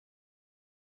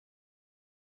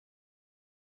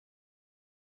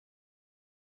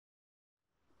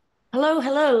Hello,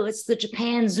 hello. It's the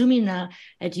Japan Zoomina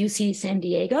at UC San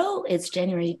Diego. It's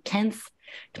January 10th,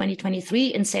 2023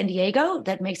 in San Diego.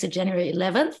 That makes it January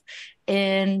 11th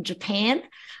in Japan.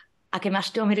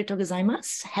 Akemashite omedetou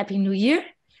gozaimasu. Happy New Year.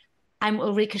 I'm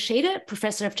Ulrike Schede,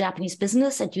 professor of Japanese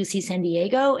business at UC San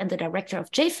Diego and the director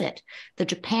of JFIT, the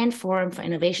Japan Forum for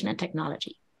Innovation and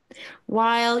Technology.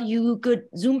 While you good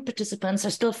Zoom participants are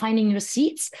still finding your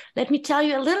seats, let me tell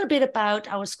you a little bit about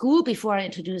our school before I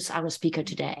introduce our speaker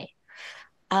today.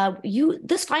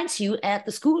 This finds you at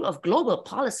the School of Global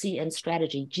Policy and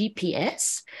Strategy,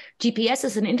 GPS. GPS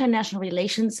is an international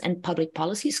relations and public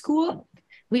policy school.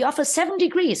 We offer 7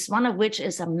 degrees, one of which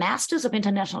is a Master's of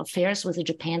International Affairs with a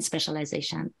Japan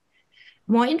specialization.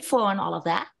 More info on all of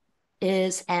that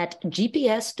is at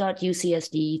gps.ucsd.edu.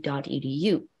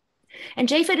 And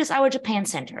JFIT is our Japan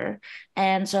Center.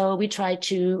 And so we try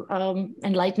to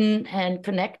enlighten and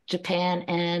connect Japan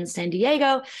and San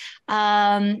Diego.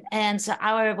 And so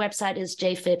our website is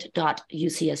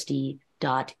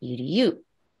jfit.ucsd.edu.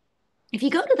 If you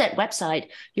go to that website,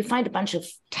 you find a bunch of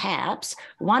tabs.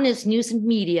 One is news and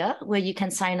media, where you can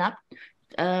sign up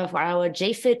for our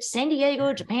JFIT San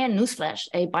Diego Japan Newsflash,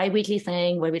 a bi-weekly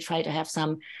thing where we try to have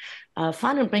some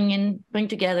fun and bring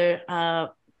together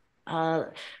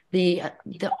the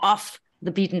off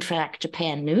the beaten track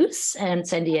Japan news and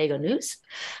San Diego news.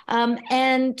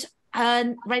 And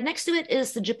right next to it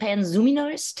is the Japan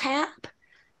Zoominars tab,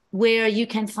 where you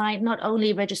can find not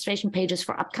only registration pages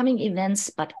for upcoming events,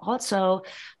 but also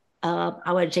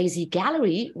our JZ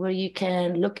gallery, where you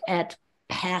can look at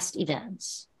past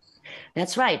events.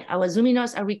 That's right, our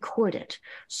Zoominars are recorded.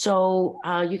 So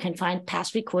you can find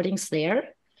past recordings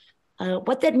there.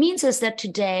 What that means is that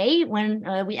today, when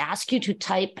we ask you to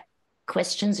type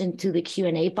questions into the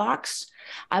Q&A box,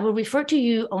 I will refer to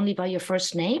you only by your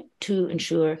first name to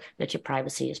ensure that your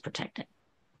privacy is protected.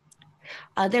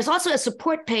 There's also a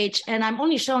support page, and I'm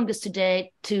only showing this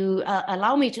today to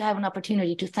allow me to have an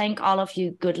opportunity to thank all of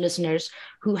you good listeners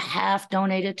who have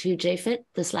donated to JFIT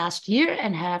this last year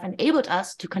and have enabled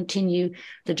us to continue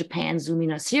the Japan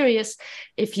Zoomina series.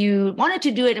 If you wanted to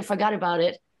do it and forgot about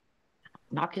it,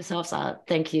 knock yourselves out.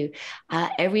 Thank you.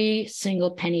 Every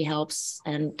single penny helps,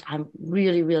 and I'm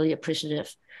really, really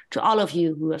appreciative to all of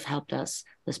you who have helped us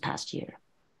this past year.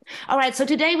 All right, so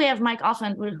today we have Mike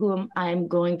Alfant, whom I'm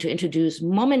going to introduce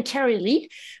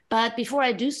momentarily. But before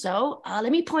I do so,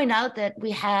 let me point out that we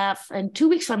have, in 2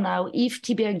 weeks from now, Yves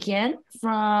Tiberghien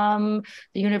from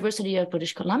the University of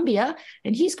British Columbia,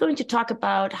 and he's going to talk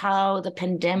about how the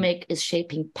pandemic is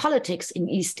shaping politics in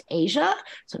East Asia.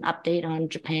 So an update on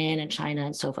Japan and China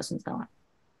and so forth and so on.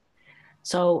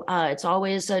 So it's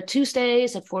always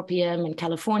Tuesdays at 4 p.m. in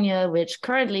California, which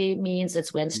currently means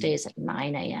it's Wednesdays at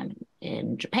 9 a.m.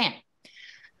 in Japan.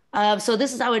 So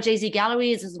this is our JZ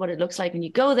gallery. This is what it looks like when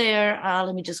you go there.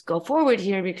 Let me just go forward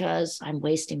here because I'm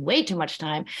wasting way too much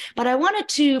time. But I wanted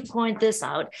to point this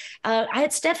out. I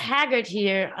had Steph Haggard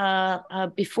here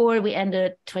before we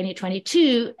ended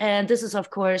 2022. And this is,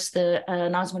 of course, the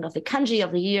announcement of the kanji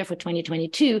of the year for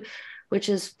 2022, which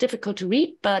is difficult to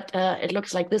read, but it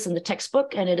looks like this in the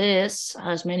textbook. And it is,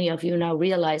 as many of you now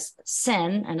realize,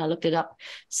 sen, and I looked it up.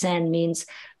 Sen means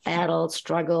battle,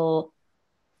 struggle,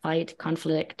 fight,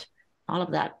 conflict, all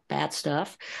of that bad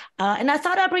stuff. And I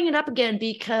thought I'd bring it up again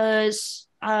because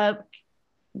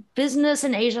business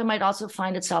in Asia might also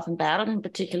find itself in battle, in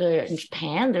particular in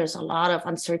Japan. There's a lot of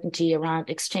uncertainty around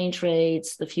exchange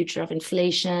rates, the future of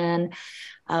inflation,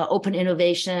 open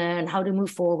innovation, how to move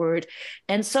forward.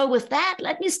 And so with that,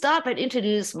 let me stop and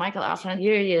introduce Michael Alfant.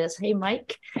 Here he is. Hey,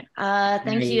 Mike.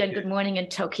 Thank you and good morning in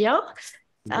Tokyo.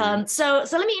 So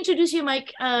let me introduce you,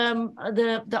 Mike.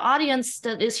 The audience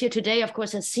that is here today, of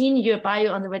course, has seen your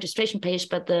bio on the registration page,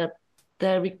 but the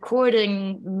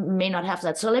recording may not have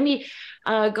that. So let me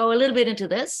go a little bit into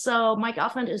this. So Mike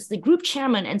Alfant is the group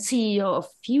chairman and CEO of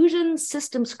Fusion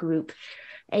Systems Group,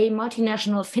 a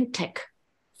multinational fintech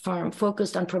firm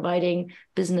focused on providing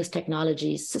business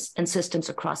technologies and systems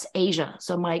across Asia.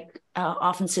 So Mike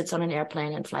often sits on an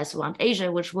airplane and flies around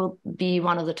Asia, which will be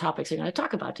one of the topics we're going to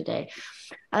talk about today.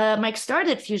 Mike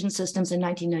started Fusion Systems in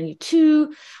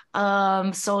 1992,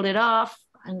 sold it off,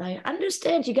 and I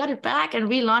understand you got it back and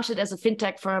relaunched it as a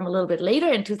fintech firm a little bit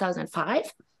later in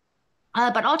 2005.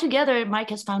 But altogether,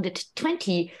 Mike has founded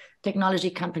 20 technology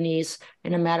companies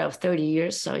in a matter of 30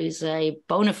 years. So he's a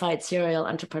bona fide serial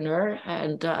entrepreneur,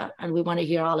 and we want to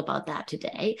hear all about that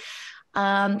today.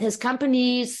 His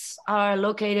companies are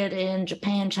located in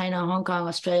Japan, China, Hong Kong,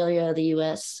 Australia, the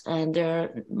US, and there are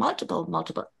multiple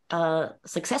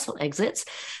successful exits.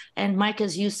 And Mike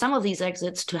has used some of these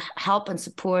exits to help and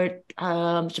support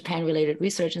Japan-related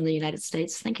research in the United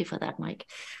States. Thank you for that, Mike.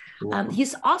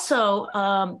 He's also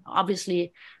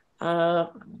obviously a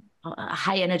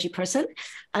high energy person,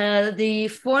 the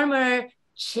former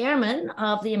chairman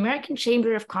of the American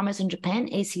Chamber of Commerce in Japan,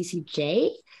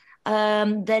 ACCJ,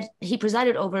 that he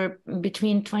presided over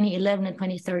between 2011 and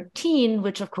 2013,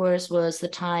 which of course was the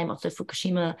time of the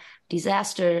Fukushima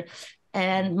disaster.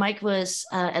 And Mike was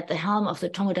at the helm of the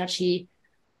Tomodachi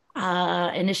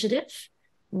initiative,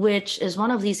 which is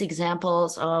one of these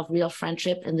examples of real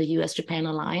friendship in the US-Japan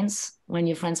alliance. When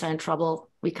your friends are in trouble,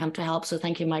 we come to help. So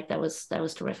thank you, Mike. That was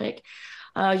terrific.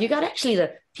 You got actually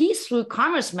the Peace Through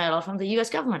Commerce Medal from the US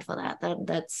government for that.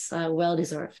 That's well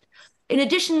deserved. In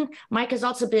addition, Mike has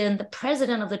also been the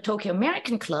president of the Tokyo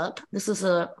American Club. This is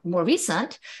a more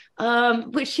recent,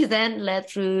 which he then led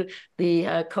through the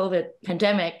COVID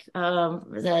pandemic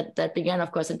that began,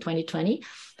 of course, in 2020.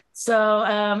 So,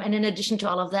 and in addition to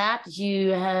all of that,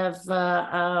 you have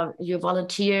you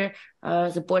volunteer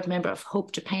as a board member of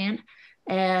Hope Japan,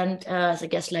 and as a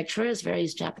guest lecturer at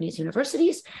various Japanese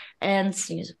universities, and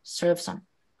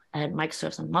Mike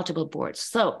serves on multiple boards.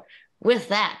 So, with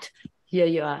that, here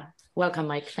you are. Welcome,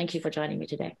 Mike. Thank you for joining me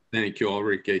today. Thank you,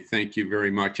 Ulrike. Thank you very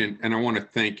much. And I want to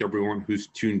thank everyone who's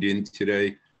tuned in today.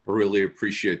 I really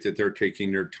appreciate that they're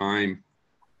taking their time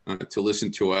to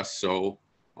listen to us. So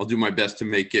I'll do my best to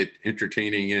make it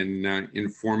entertaining and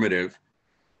informative.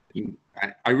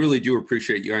 I really do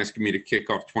appreciate you asking me to kick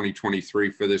off 2023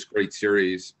 for this great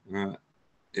series.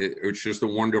 It's just a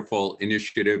wonderful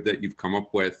initiative that you've come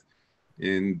up with.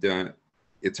 And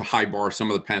it's a high bar. Some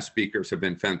of the past speakers have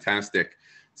been fantastic.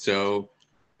 So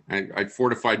I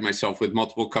fortified myself with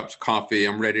multiple cups of coffee.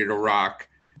 I'm ready to rock,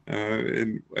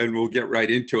 and we'll get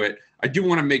right into it. I do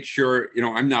want to make sure,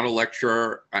 I'm not a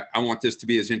lecturer. I want this to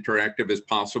be as interactive as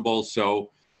possible.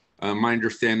 So my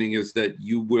understanding is that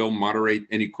you will moderate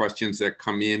any questions that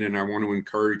come in, and I want to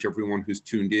encourage everyone who's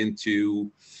tuned in to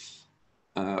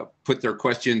put their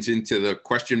questions into the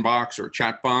question box or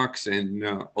chat box, and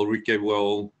Ulrike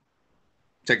will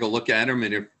take a look at them,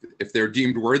 and if they're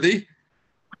deemed worthy,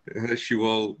 she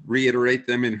will reiterate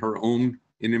them in her own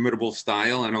inimitable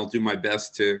style, and I'll do my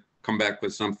best to come back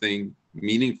with something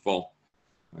meaningful.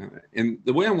 And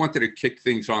the way I wanted to kick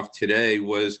things off today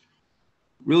was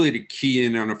really to key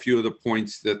in on a few of the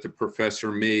points that the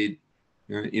professor made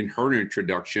in her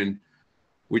introduction,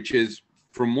 which is,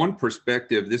 from one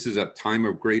perspective, this is a time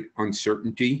of great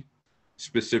uncertainty,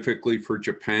 specifically for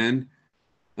Japan.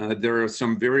 There are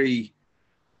some very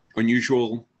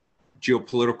unusual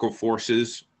geopolitical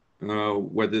forces,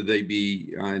 whether they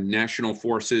be national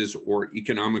forces or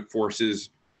economic forces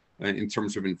in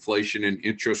terms of inflation and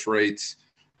interest rates,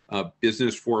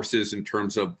 business forces in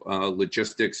terms of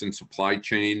logistics and supply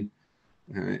chain,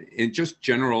 and just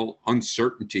general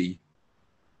uncertainty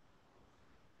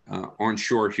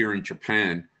onshore here in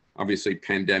Japan. Obviously,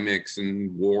 pandemics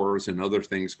and wars and other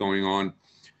things going on.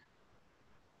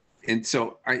 And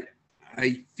so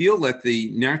I feel that the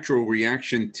natural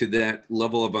reaction to that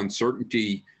level of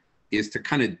uncertainty is to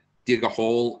kind of dig a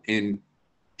hole and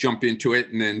jump into it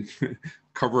and then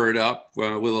cover it up with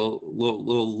a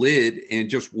little lid and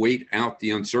just wait out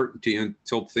the uncertainty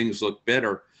until things look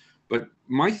better. But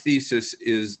my thesis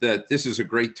is that this is a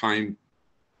great time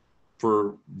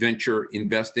for venture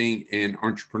investing and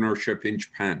entrepreneurship in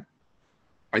Japan.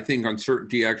 I think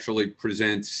uncertainty actually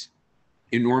presents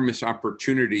enormous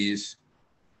opportunities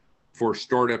for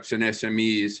startups and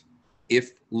SMEs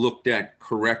if looked at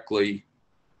correctly.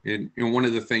 And one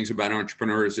of the things about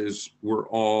entrepreneurs is we're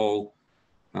all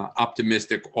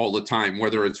optimistic all the time,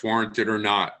 whether it's warranted or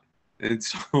not. And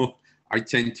so I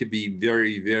tend to be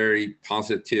very, very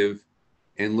positive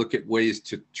and look at ways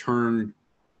to turn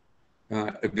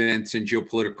events and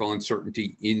geopolitical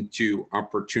uncertainty into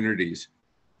opportunities.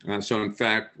 So in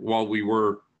fact, while we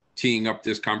were teeing up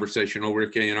this conversation,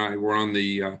 Ulrike and I were on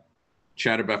the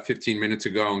chat about 15 minutes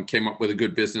ago and came up with a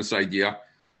good business idea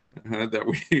that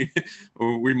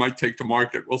we might take to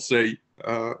market. We'll see.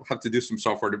 Have to do some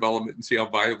software development and see how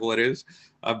viable it is.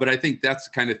 But I think that's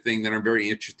the kind of thing that I'm very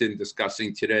interested in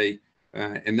discussing today.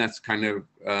 And that's kind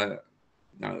of,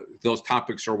 those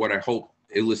topics are what I hope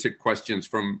elicit questions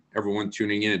from everyone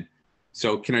tuning in.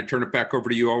 So can I turn it back over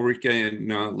to you, Ulrike,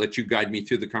 and let you guide me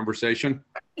through the conversation?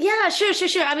 Yeah, sure.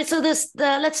 I mean, so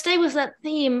let's stay with that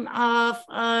theme of,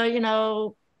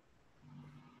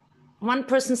 one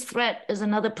person's threat is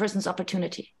another person's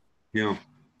opportunity. Yeah.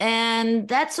 And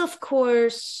that's, of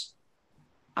course,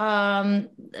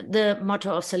 the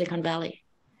motto of Silicon Valley,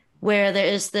 where there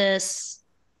is this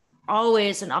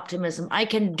always an optimism. I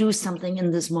can do something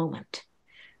in this moment,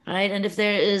 right? And if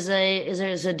there is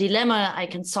a dilemma, I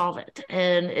can solve it.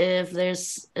 And if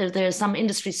there's some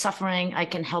industry suffering, I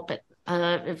can help it.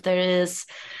 If there is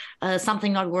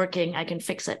something not working, I can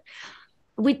fix it.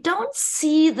 We don't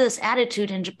see this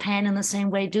attitude in Japan in the same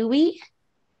way, do we?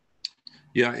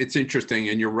 Yeah, it's interesting,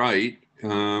 and you're right.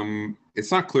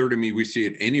 It's not clear to me we see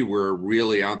it anywhere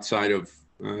really outside of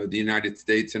the United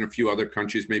States and a few other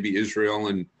countries, maybe Israel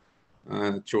and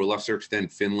to a lesser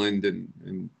extent Finland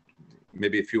and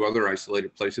maybe a few other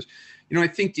isolated places. You know, I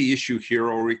think the issue here,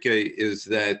 Ulrike, is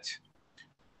that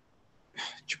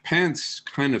Japan's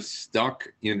kind of stuck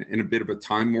in a bit of a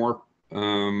time warp.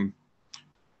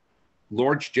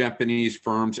 Large Japanese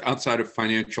firms outside of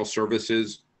financial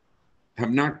services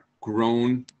have not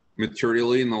grown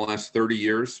materially in the last 30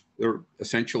 years. They're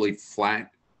essentially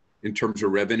flat in terms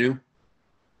of revenue.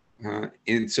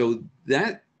 And so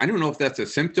that, I don't know if that's a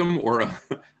symptom or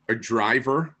a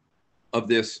driver of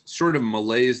this sort of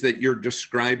malaise that you're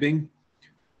describing.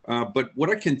 But what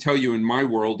I can tell you in my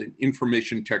world, in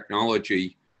information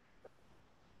technology,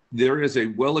 there is a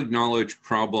well-acknowledged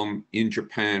problem in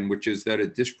Japan, which is that a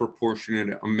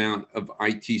disproportionate amount of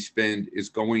IT spend is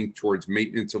going towards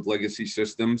maintenance of legacy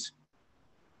systems,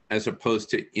 as opposed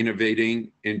to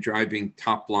innovating and driving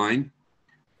top line.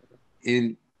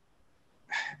 And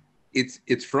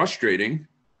it's frustrating,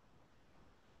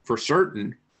 for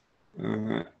certain.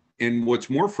 And what's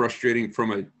more frustrating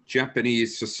from a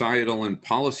Japanese societal and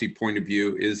policy point of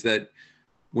view is that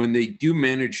when they do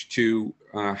manage to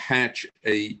hatch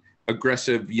a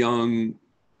aggressive, young,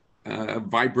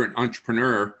 vibrant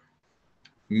entrepreneur,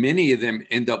 many of them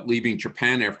end up leaving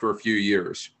Japan after a few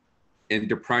years and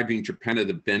depriving Japan of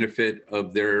the benefit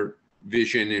of their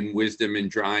vision and wisdom and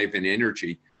drive and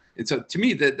energy. And so to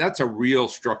me, that's a real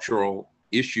structural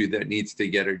issue that needs to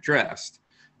get addressed.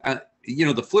 You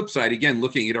know, the flip side, again,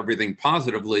 looking at everything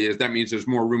positively, is that means there's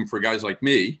more room for guys like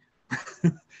me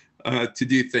to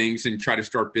do things and try to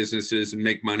start businesses and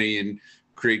make money and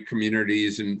create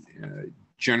communities and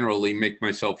generally make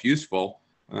myself useful.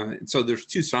 And so there's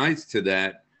two sides to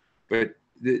that, but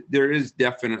there is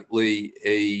definitely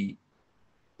a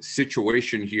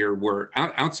situation here where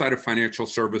outside of financial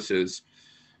services,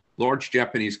 large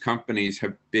Japanese companies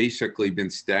have basically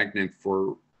been stagnant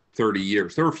for 30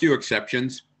 years. There are a few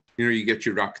exceptions. You know, you get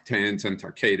your Rakutens and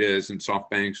Takedas and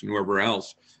SoftBanks and whoever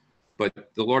else, but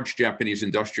the large Japanese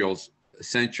industrials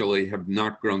essentially have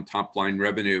not grown top line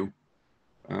revenue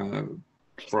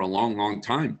for a long, long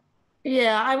time.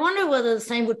 Yeah, I wonder whether the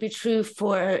same would be true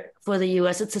for the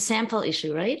US. It's a sample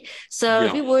issue, right? So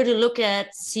if we were to look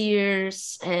at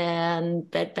Sears and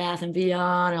Bed Bath and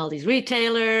Beyond and all these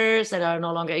retailers that are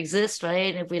no longer exist,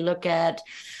 right? If we look at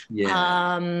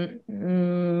Whirlpool,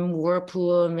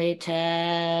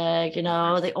 Maytag, you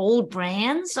know, the old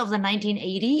brands of the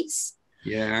 1980s,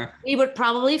 we would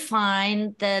probably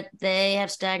find that they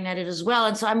have stagnated as well.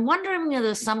 And so I'm wondering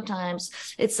whether sometimes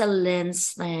it's a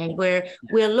lens thing where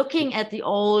we're looking at the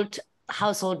old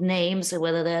household names,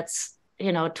 whether that's,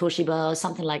 you know, Toshiba or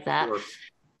something like that,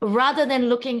 rather than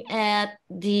looking at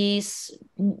these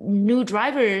new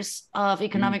drivers of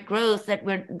economic growth that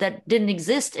didn't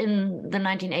exist in the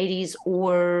 1980s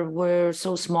or were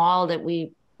so small that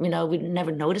we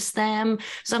never noticed them.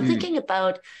 So I'm thinking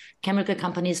about chemical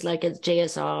companies like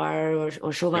JSR or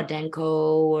Showa Denko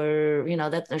or, you know,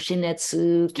 that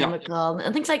Shin-Etsu Chemical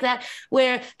and things like that,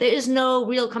 where there is no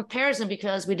real comparison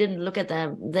because we didn't look at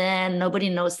them then. Nobody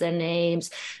knows their names.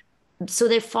 So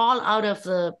they fall out of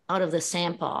the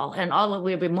sample. And all what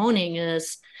we're bemoaning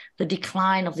is the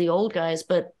decline of the old guys.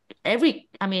 But I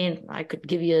could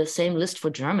give you the same list for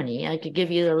Germany. I could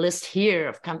give you a list here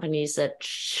of companies that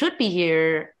should be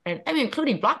here, and I mean,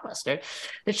 including Blockbuster,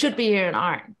 that should be here and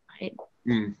aren't. Right.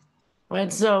 Right.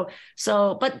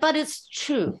 But it's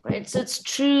true. Right? It's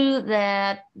true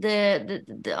that the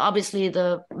obviously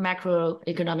the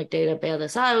macroeconomic data bear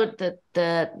this out,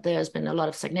 that there's been a lot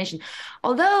of stagnation.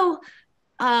 Although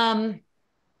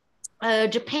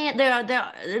Japan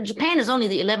is only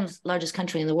the 11th largest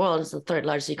country in the world. It's the third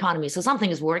largest economy. So something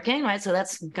is working, right? So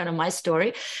that's kind of my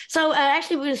story. So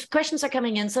actually, questions are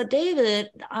coming in. So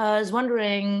David is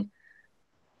wondering,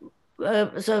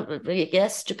 so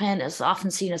yes, Japan is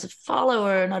often seen as a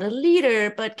follower, not a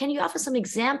leader, but can you offer some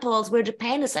examples where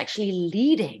Japan is actually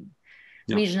leading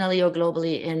regionally or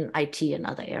globally in IT and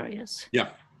other areas? Yeah.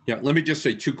 Let me just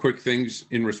say two quick things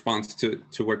in response to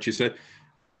what you said.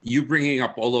 You bringing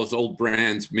up all those old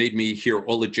brands made me hear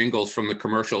all the jingles from the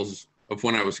commercials of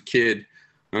when I was a kid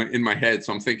in my head.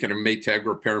 So I'm thinking of Maytag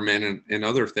Repairman and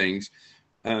other things.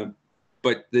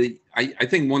 But I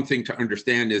think one thing to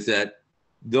understand is that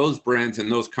those brands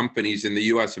and those companies in the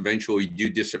US eventually do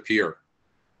disappear.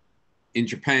 In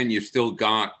Japan, you've still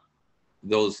got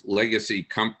those legacy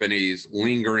companies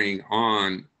lingering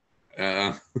on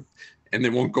and they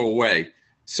won't go away.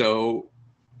 So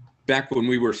back when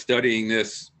we were studying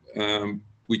this,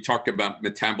 we talked about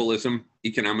metabolism,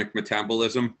 economic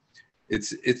metabolism.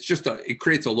 It's just it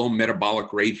creates a low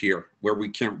metabolic rate here where we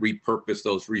can't repurpose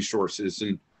those resources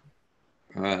and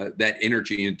that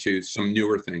energy into some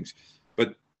newer things.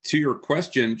 But to your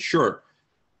question, sure.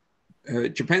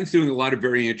 Japan's doing a lot of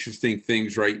very interesting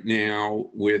things right now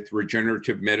with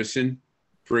regenerative medicine,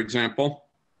 for example.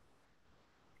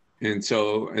 And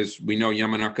so, as we know,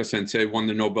 Yamanaka Sensei won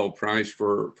the Nobel Prize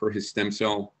for his stem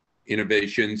cell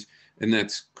innovations, and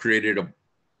that's created a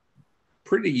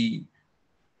pretty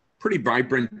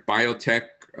vibrant biotech,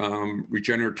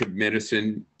 regenerative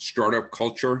medicine startup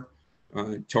culture.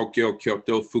 Tokyo,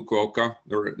 Kyoto, Fukuoka,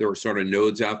 there were sort of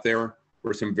nodes out there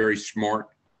where some very smart,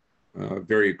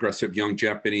 very aggressive young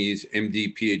Japanese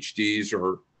MD, PhDs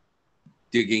are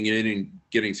digging in and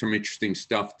getting some interesting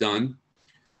stuff done.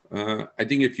 I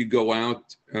think if you go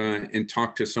out and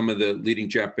talk to some of the leading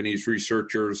Japanese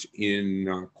researchers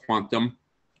in quantum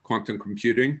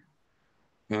computing,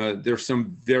 there's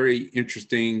some very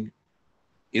interesting,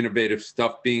 innovative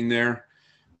stuff being there.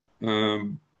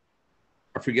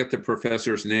 I forget the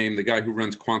professor's name, the guy who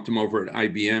runs quantum over at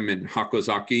IBM in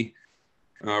Hakozaki,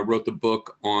 wrote the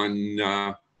book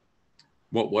on,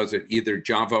 what was it, either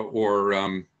Java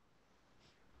or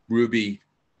Ruby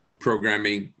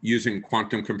programming using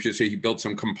quantum computers. So he built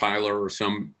some compiler or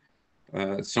some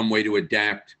way to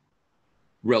adapt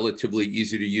relatively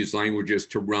easy to use languages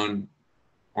to run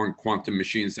on quantum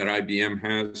machines that IBM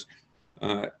has.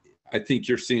 I think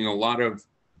you're seeing a lot of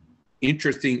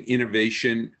interesting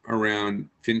innovation around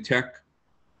fintech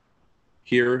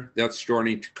here that's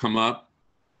starting to come up.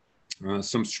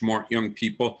 Some smart young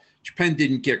people. Japan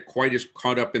didn't get quite as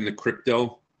caught up in the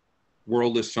crypto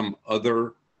world as some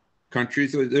other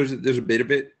countries. There's a bit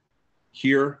of it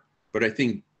here, but I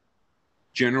think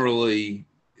generally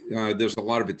there's a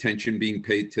lot of attention being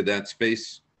paid to that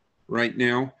space right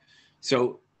now.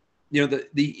 So,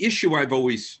 the issue I've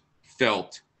always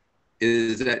felt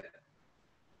is that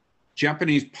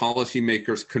Japanese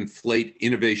policymakers conflate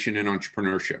innovation and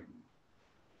entrepreneurship.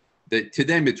 That to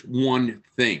them, it's one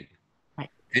thing. Right.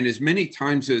 And as many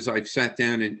times as I've sat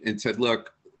down and said,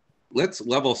 look, let's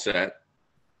level set.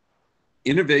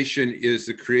 Innovation is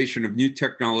the creation of new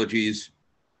technologies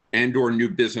and or new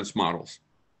business models.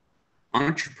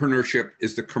 Entrepreneurship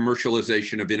is the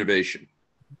commercialization of innovation.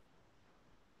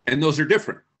 And those are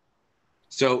different.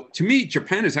 So to me,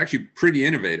 Japan is actually pretty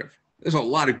innovative. There's a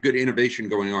lot of good innovation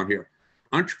going on here.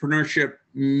 Entrepreneurship,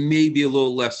 maybe a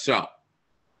little less so.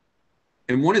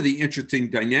 And one of the interesting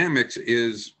dynamics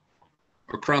is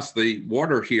across the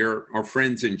water here, our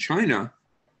friends in China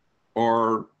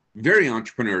are very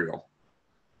entrepreneurial,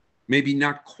 maybe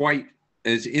not quite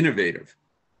as innovative.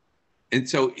 And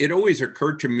so it always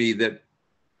occurred to me that,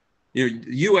 the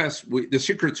US, the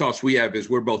secret sauce we have is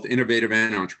we're both innovative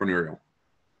and entrepreneurial,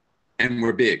 and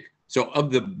we're big. So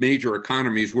of the major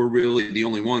economies, we're really the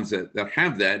only ones that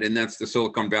have that, and that's the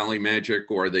Silicon Valley magic,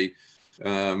 or the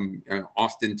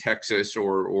Austin, Texas,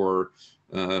 or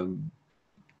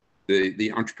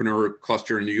the entrepreneur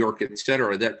cluster in New York, et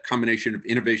cetera, that combination of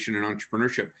innovation and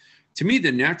entrepreneurship. To me,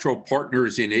 the natural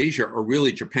partners in Asia are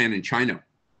really Japan and China,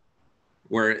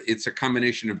 where it's a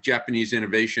combination of Japanese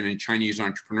innovation and Chinese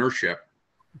entrepreneurship.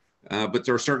 But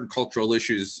there are certain cultural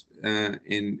issues and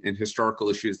historical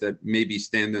issues that maybe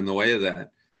stand in the way of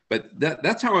that. But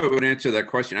that's how I would answer that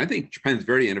question. I think Japan's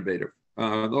very innovative. There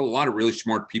are a lot of really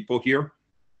smart people here.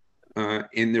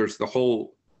 And there's the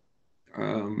whole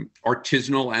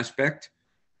artisanal aspect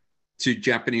to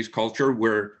Japanese culture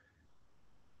where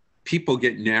people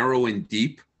get narrow and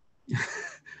deep.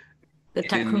 The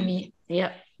takumi,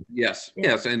 yeah. Yes,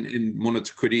 and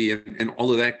monotsukuri and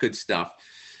all of that good stuff.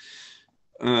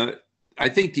 I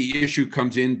think the issue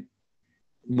comes in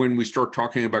when we start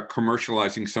talking about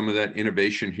commercializing some of that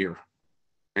innovation here.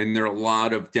 And there are a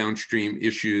lot of downstream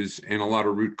issues and a lot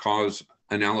of root cause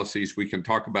analyses we can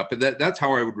talk about. But that's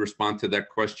how I would respond to that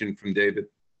question from David.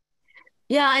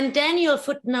 Yeah, and Daniel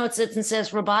footnotes it and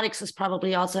says robotics is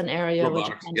probably also an area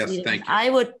robotics, which yes, thank you.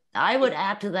 I would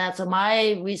add to that. So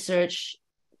my research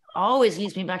always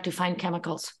leads me back to fine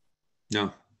chemicals.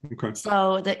 No. Okay.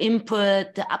 So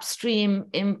the upstream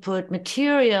input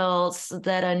materials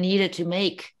that are needed to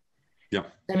make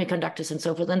semiconductors and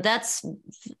so forth. And that's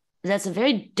a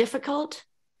very difficult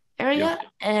area.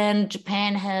 And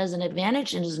Japan has an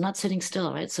advantage and is not sitting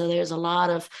still, right? So there's a lot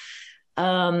of,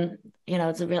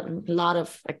 it's a lot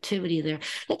of activity there.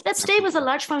 Let's stay with the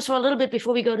large firms for a little bit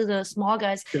before we go to the small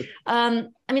guys. Sure.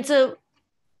 So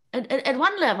at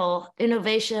one level,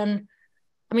 innovation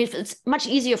I mean, it's much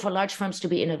easier for large firms to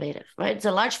be innovative, right?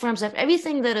 So large firms have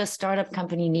everything that a startup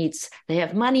company needs. They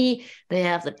have money, they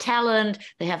have the talent,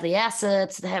 they have the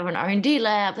assets, they have an R&D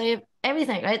lab, they have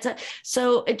everything, right?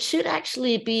 So it should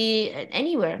actually be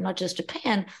anywhere, not just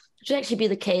Japan, it should actually be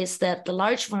the case that the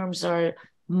large firms are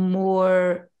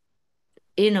more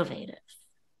innovative.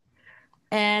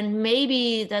 And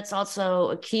maybe that's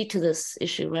also a key to this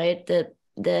issue, right?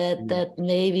 That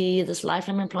maybe this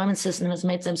lifetime employment system has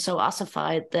made them so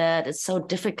ossified that it's so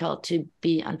difficult to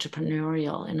be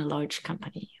entrepreneurial in a large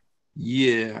company.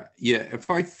 Yeah. If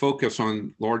I focus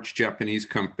on large Japanese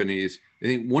companies, I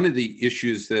think one of the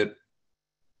issues that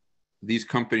these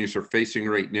companies are facing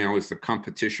right now is the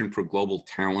competition for global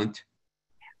talent.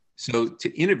 So to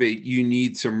innovate, you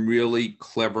need some really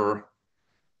clever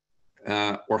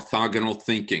orthogonal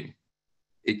thinking.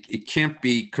 It can't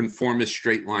be conformist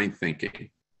straight line thinking.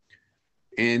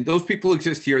 And those people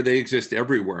exist here, they exist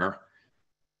everywhere.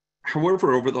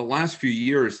 However, over the last few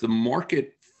years, the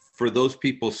market for those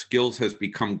people's skills has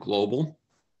become global.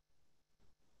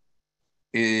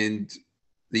 And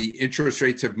the interest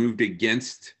rates have moved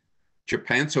against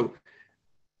Japan. So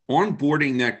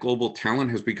onboarding that global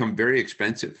talent has become very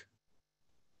expensive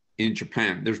in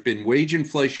Japan. There's been wage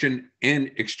inflation and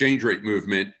exchange rate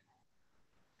movement.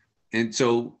 And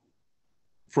so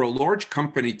for a large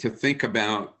company to think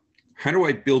about how do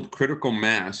I build critical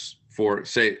mass for,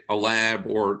 say, a lab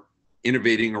or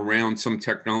innovating around some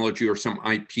technology or some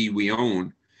IP we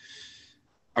own,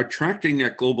 attracting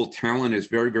that global talent is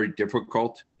very, very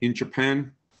difficult in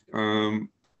Japan.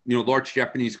 Large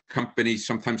Japanese companies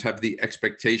sometimes have the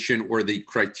expectation or the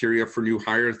criteria for new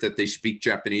hires that they speak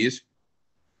Japanese.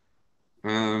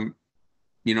 There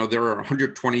are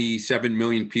 127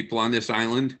 million people on this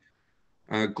island.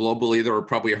 Globally, there are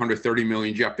probably 130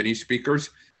 million Japanese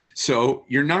speakers. So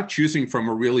you're not choosing from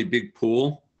a really big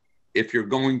pool if you're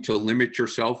going to limit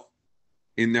yourself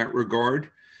in that regard.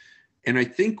 And I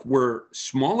think where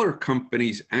smaller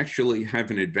companies actually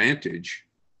have an advantage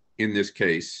in this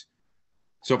case.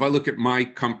 So if I look at my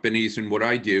companies and what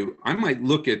I do, I might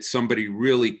look at somebody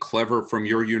really clever from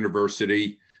your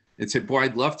university and say, boy,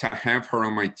 I'd love to have her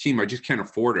on my team. I just can't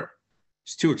afford her.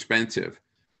 It's too expensive.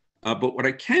 But what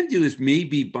I can do is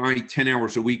maybe buy 10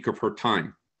 hours a week of her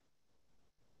time.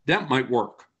 That might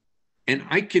work. And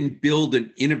I can build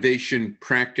an innovation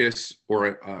practice or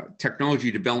a technology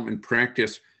development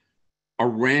practice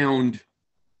around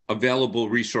available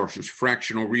resources,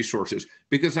 fractional resources,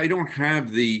 because I don't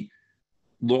have the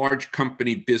large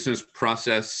company business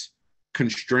process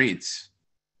constraints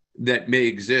that may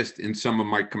exist in some of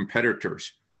my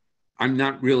competitors. I'm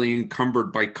not really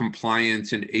encumbered by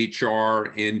compliance and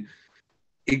HR and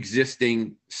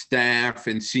existing staff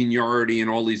and seniority and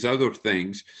all these other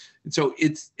things. And so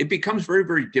it becomes very,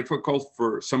 very difficult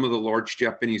for some of the large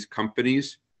Japanese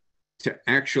companies to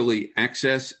actually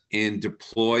access and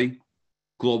deploy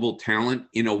global talent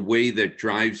in a way that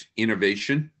drives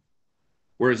innovation.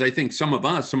 Whereas I think some of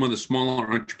the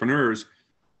smaller entrepreneurs,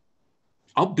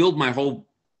 I'll build my whole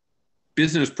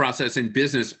business process and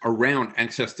business around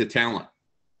access to talent.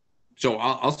 So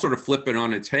I'll sort of flip it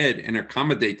on its head and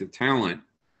accommodate the talent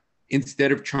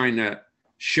instead of trying to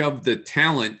shove the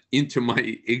talent into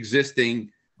my existing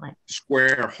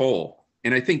square hole.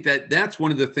 And I think that's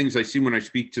one of the things I see when I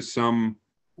speak to some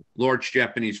large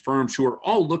Japanese firms who are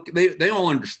all they all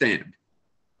understand.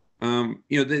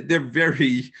 They're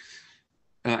very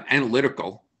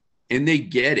analytical and they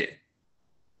get it.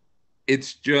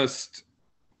 It's just,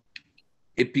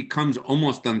 it becomes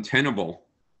almost untenable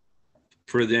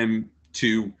for them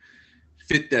to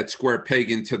fit that square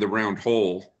peg into the round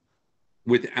hole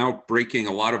without breaking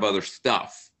a lot of other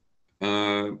stuff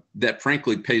that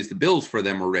frankly pays the bills for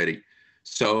them already.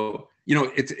 So,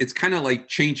 it's kind of like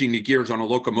changing the gears on a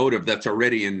locomotive that's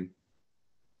already in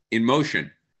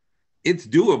motion. It's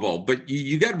doable, but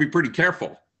you got to be pretty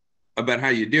careful about how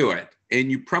you do it. And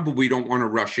you probably don't want to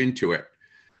rush into it.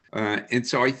 And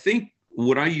so I think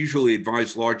what I usually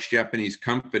advise large Japanese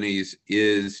companies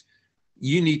is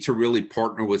you need to really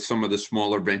partner with some of the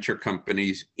smaller venture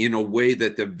companies in a way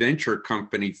that the venture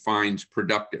company finds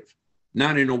productive,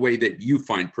 not in a way that you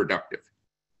find productive.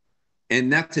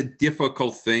 And that's a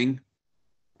difficult thing.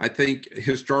 I think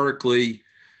historically,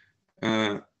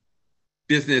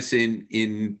 business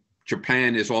in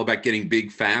Japan is all about getting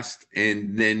big fast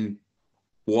and then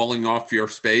walling off your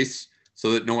space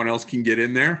so that no one else can get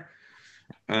in there.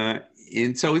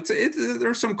 And so there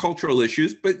are some cultural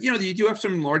issues, but you do have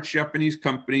some large Japanese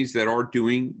companies that are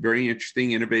doing very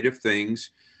interesting, innovative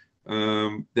things,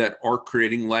 that are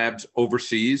creating labs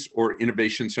overseas or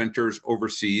innovation centers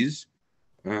overseas.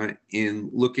 in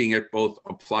looking at both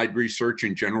applied research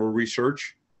and general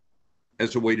research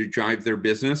as a way to drive their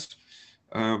business.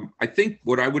 I think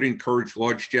what I would encourage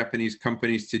large Japanese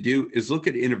companies to do is look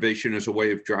at innovation as a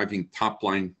way of driving top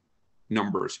line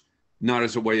numbers, not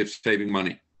as a way of saving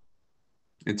money.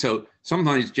 And so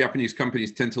sometimes Japanese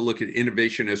companies tend to look at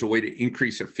innovation as a way to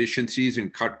increase efficiencies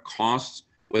and cut costs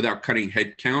without cutting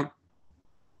headcount.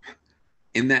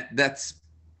 And that's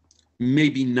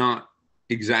maybe not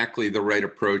exactly the right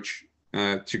approach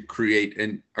to create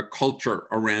a culture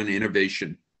around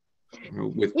innovation.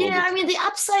 Yeah, I mean, the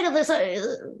upside of this,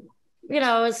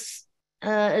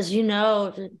 as you know,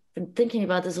 I've been thinking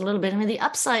about this a little bit. I mean, the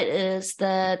upside is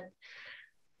that,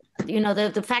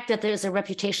 the fact that there's a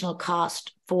reputational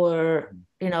cost for,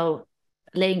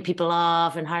 laying people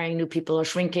off and hiring new people or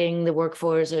shrinking the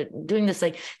workforce or doing this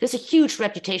thing, there's a huge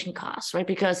reputation cost, right?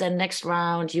 Because then next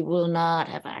round, you will not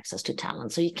have access to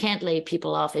talent. So you can't lay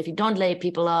people off. If you don't lay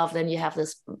people off, then you have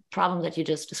this problem that you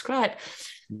just described.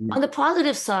 Mm-hmm. On the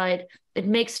positive side, it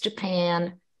makes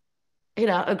Japan,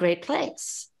 a great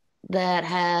place that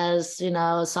has,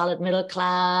 a solid middle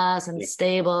class and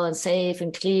stable and safe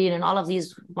and clean and all of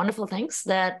these wonderful things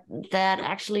that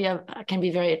actually can be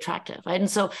very attractive, right? And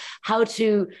so how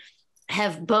to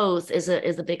have both is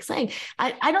a big thing.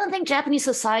 I don't think Japanese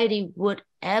society would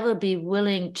ever be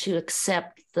willing to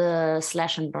accept the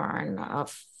slash and burn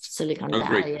of Silicon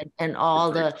Valley and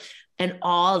all the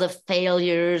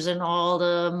failures and all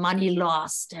the money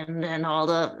lost and all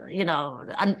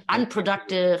the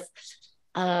unproductive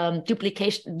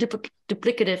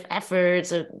duplicative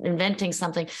efforts of inventing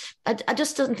something. I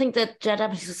just don't think that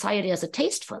Japanese society has a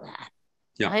taste for that.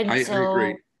 Yeah, right? I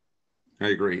agree. I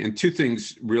agree. And two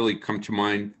things really come to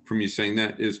mind from you saying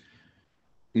that is,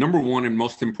 number one, and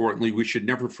most importantly, we should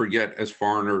never forget as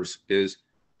foreigners is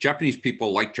Japanese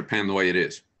people like Japan the way it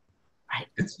is. Right.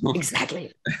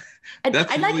 Exactly.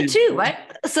 I like it too, right?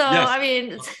 So, yes. I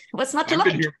mean, what's not to like?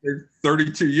 I've been here for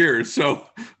 32 years, so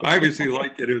I obviously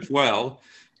like it as well.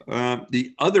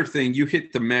 The other thing, you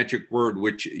hit the magic word,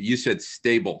 which you said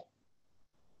stable.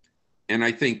 And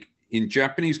I think in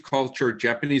Japanese culture,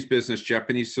 Japanese business,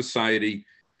 Japanese society,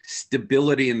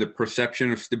 stability and the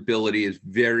perception of stability is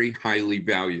very highly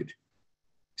valued.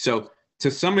 So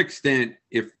to some extent,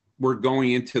 if we're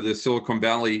going into the Silicon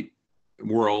Valley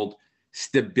world,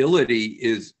 stability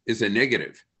is a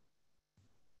negative.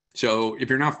 So if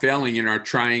you're not failing, you're not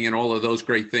trying, and all of those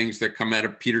great things that come out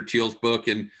of Peter Thiel's book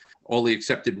and all the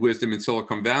accepted wisdom in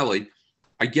Silicon Valley,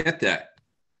 I get that.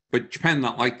 But Japan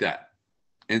not like that.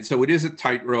 And so it is a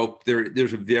tightrope.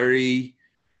 There's a very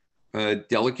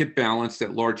delicate balance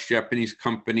that large Japanese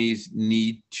companies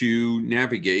need to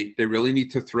navigate. They really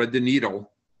need to thread the needle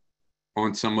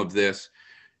on some of this.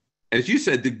 As you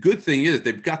said, the good thing is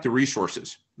they've got the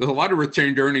resources. There's a lot of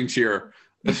retained earnings here.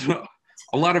 There's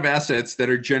a lot of assets that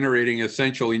are generating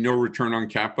essentially no return on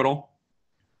capital.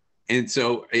 And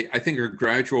so I think a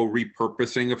gradual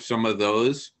repurposing of some of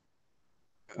those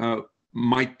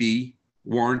might be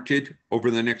warranted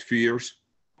over the next few years.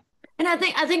 And I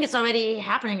think it's already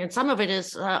happening. And some of it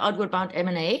is outward bound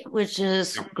M&A, which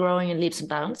is growing in leaps and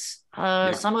bounds.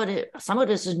 Some of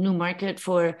this is new market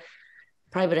for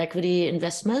private equity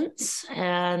investments.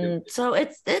 And so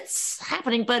it's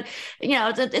happening, but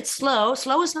it's slow.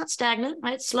 Slow is not stagnant,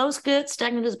 right? Slow is good,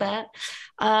 stagnant is bad.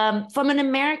 From an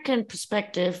American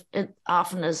perspective, it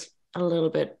often is a little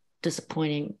bit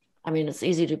disappointing. I mean, it's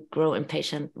easy to grow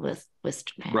impatient with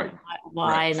Japan. Right.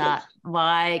 Why not?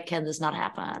 Why can this not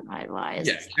happen? Right? Why is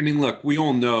this? I mean, look, we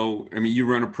all know, I mean, you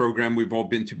run a program, we've all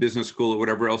been to business school or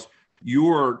whatever else. You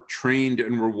are trained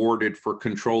and rewarded for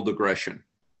controlled aggression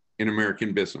in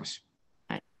American business.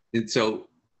 Right. And so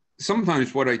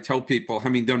sometimes what I tell people,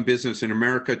 having done business in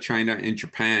America, China, and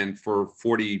Japan for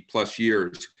 40 plus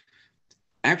years,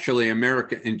 actually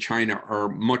America and China are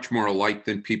much more alike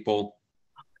than people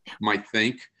might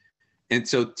think. And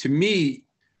so to me,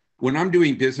 when I'm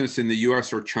doing business in the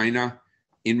US or China,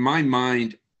 in my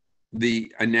mind,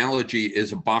 the analogy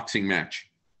is a boxing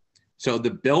match. So the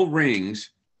bell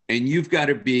rings and you've got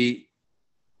to be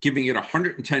giving it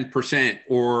 110%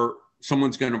 or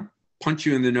someone's going to punch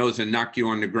you in the nose and knock you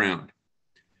on the ground.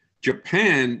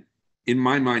 Japan, in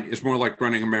my mind, is more like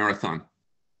running a marathon.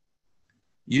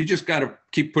 You just got to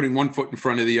keep putting one foot in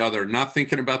front of the other, not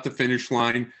thinking about the finish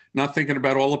line, not thinking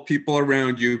about all the people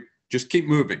around you. Just keep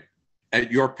moving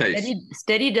at your pace.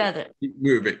 Steady does it. Keep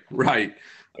moving, right.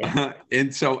 Yeah.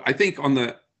 And so I think on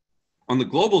the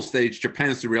global stage,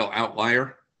 Japan's the real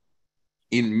outlier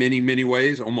in many, many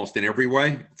ways, almost in every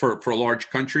way for large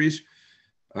countries.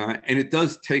 And it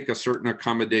does take a certain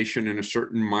accommodation and a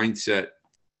certain mindset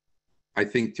I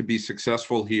think, to be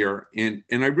successful here. And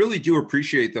I really do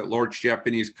appreciate that large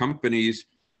Japanese companies,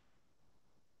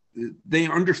 they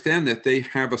understand that they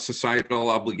have a societal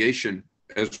obligation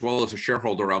as well as a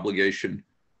shareholder obligation.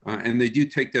 And they do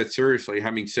take that seriously,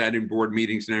 having sat in board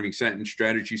meetings and having sat in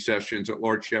strategy sessions at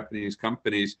large Japanese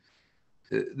companies.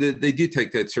 They do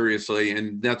take that seriously.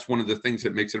 And that's one of the things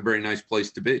that makes it a very nice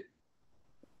place to be.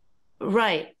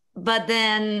 Right. But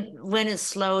then when it's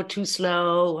slow, too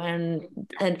slow, and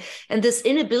this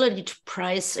inability to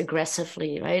price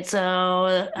aggressively, right?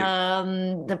 So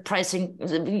the pricing,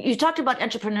 you talked about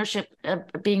entrepreneurship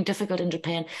being difficult in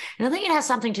Japan. And I think it has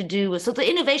something to do with, so the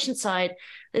innovation side,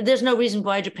 there's no reason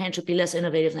why Japan should be less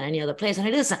innovative than any other place, and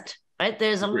it isn't. Right?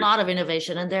 There's a lot of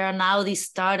innovation, and there are now these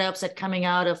startups that coming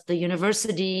out of the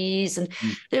universities, and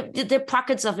there are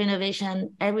pockets of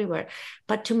innovation everywhere.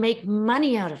 But to make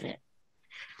money out of it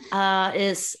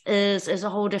is a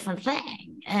whole different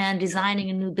thing, and designing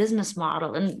a new business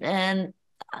model, and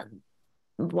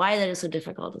why that is so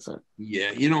difficult is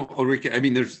yeah, Ulrike, I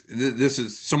mean, this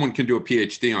is, someone can do a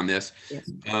PhD on this. Yes.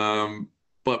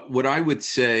 But what I would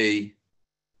say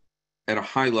at a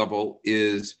high level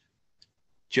is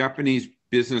Japanese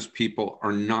business people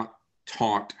are not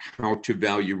taught how to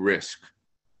value risk.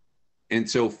 And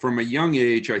so from a young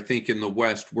age, I think in the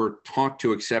West, we're taught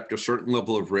to accept a certain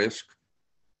level of risk,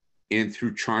 and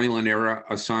through trial and error,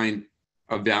 assign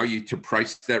a value to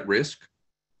price that risk.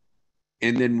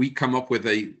 And then we come up with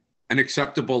an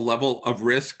acceptable level of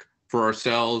risk for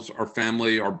ourselves, our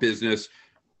family, our business,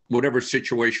 whatever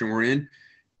situation we're in.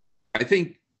 I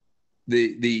think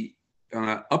the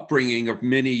upbringing of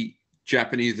many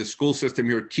Japanese, the school system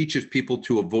here teaches people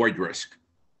to avoid risk.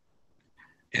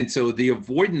 And so the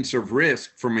avoidance of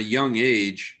risk from a young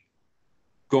age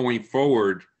going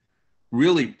forward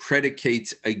really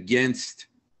predicates against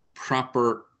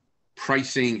proper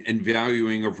pricing and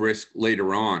valuing of risk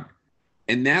later on.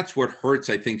 And that's what hurts,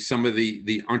 I think, some of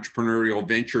the entrepreneurial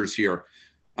ventures here.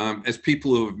 As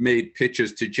people who have made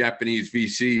pitches to Japanese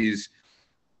VCs,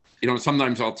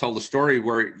 sometimes I'll tell the story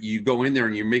where you go in there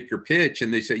and you make your pitch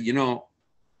and they say,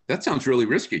 that sounds really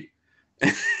risky.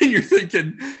 And you're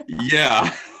thinking,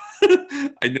 yeah,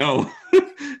 I know.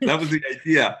 That was the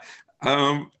idea.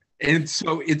 And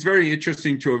so it's very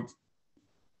interesting to have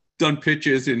done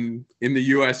pitches in the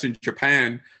US and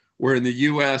Japan, where in the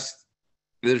US,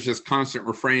 there's this constant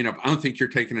refrain of, I don't think you're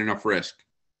taking enough risk.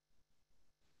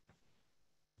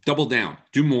 Double down,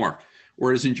 do more.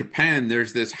 Whereas in Japan,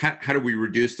 there's this, how do we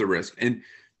reduce the risk? And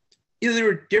there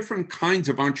are different kinds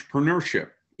of entrepreneurship.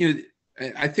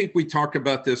 I think we talked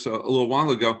about this a little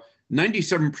while ago.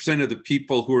 97% of the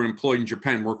people who are employed in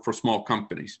Japan work for small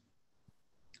companies.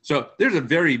 So there's a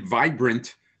very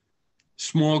vibrant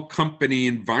small company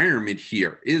environment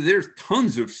here. There's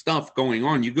tons of stuff going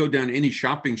on. You go down any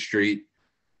shopping street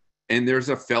and there's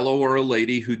a fellow or a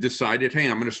lady who decided, hey,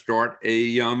 I'm going to start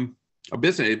a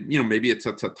business. Maybe it's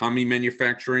a tatami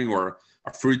manufacturing or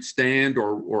a fruit stand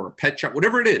or a pet shop,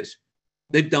 whatever it is.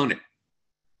 They've done it.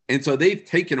 And so they've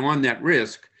taken on that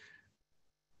risk.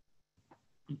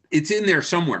 It's in there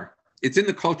somewhere. It's in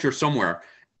the culture somewhere.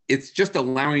 It's just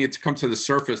allowing it to come to the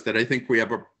surface that I think we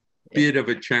have a bit of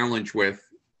a challenge with.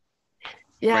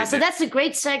 Yeah, right so now. that's a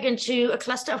great segue into a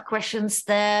cluster of questions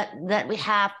that we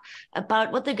have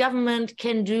about what the government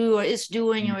can do or is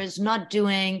doing or is not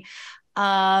doing.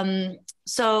 And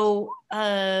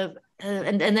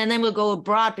then we'll go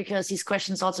abroad because these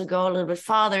questions also go a little bit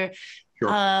farther. Sure.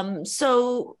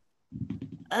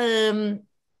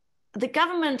 The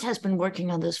government has been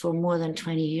working on this for more than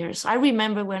 20 years. I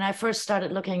remember when I first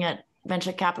started looking at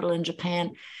venture capital in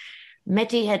Japan,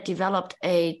 METI had developed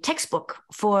a textbook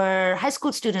for high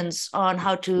school students on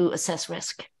how to assess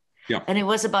risk. Yeah. And it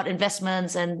was about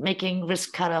investments and making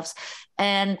risk cutoffs.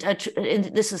 And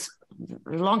this is a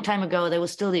long time ago. There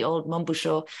was still the old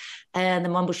Mombusho, and the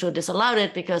Mombusho disallowed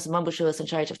it because the Mombusho is in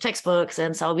charge of textbooks,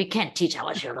 and so we can't teach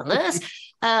our children this.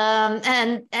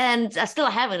 And I still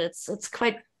have it. It's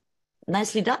quite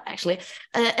nicely done, actually.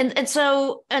 And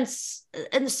so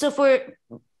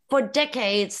for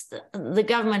decades, the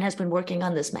government has been working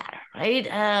on this matter, right?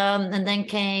 And then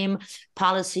came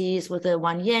policies with the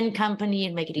 1 yen company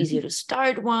and make it easier to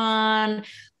start one.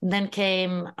 And then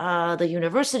came the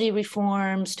university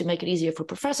reforms to make it easier for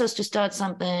professors to start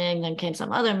something. Then came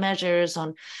some other measures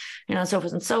on, so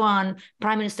forth and so on.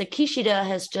 Prime Minister Kishida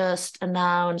has just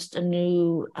announced a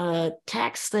new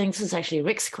tax thing. This is actually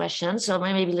Rick's question, so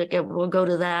maybe we'll go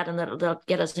to that, and that'll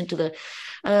get us into the.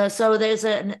 So it's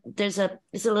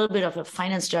a little bit of a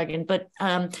finance jargon, but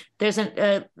the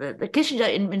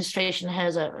Kishida administration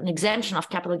has an exemption of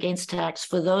capital gains tax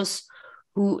for those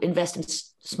who invest in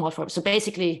small firms. So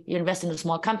basically, you invest in a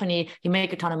small company, you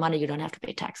make a ton of money, you don't have to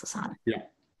pay taxes on it. Yeah.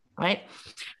 Right.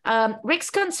 Rick's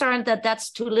concerned that that's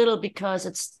too little because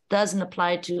it doesn't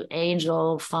apply to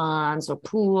angel funds or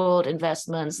pooled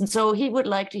investments. And so he would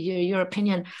like to hear your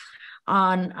opinion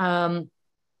on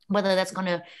whether the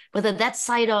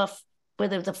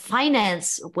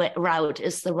finance route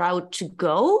is the route to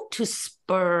go to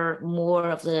spur more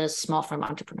of the small firm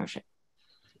entrepreneurship.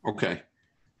 Okay.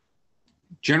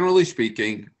 Generally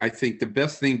speaking, I think the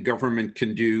best thing government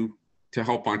can do to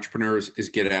help entrepreneurs is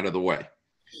get out of the way.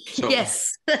 So,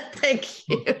 yes, thank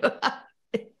you.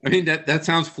 I mean, that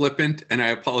sounds flippant, and I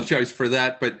apologize for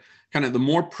that, but kind of the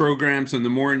more programs and the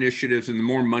more initiatives and the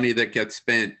more money that gets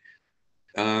spent,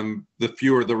 the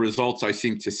fewer the results I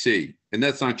seem to see. And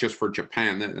that's not just for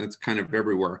Japan, that's kind of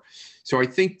everywhere. So I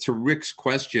think to Rick's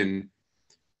question,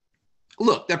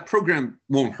 look, that program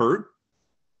won't hurt.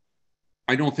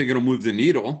 I don't think it'll move the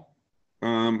needle.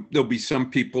 There'll be some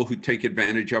people who take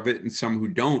advantage of it and some who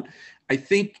don't. I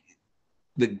think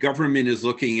the government is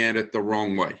looking at it the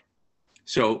wrong way.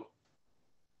 So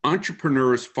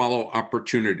entrepreneurs follow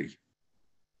opportunity,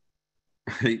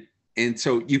 right? And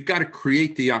so you've got to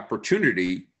create the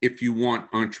opportunity if you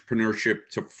want entrepreneurship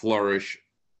to flourish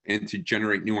and to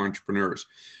generate new entrepreneurs.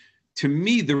 To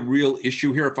me, the real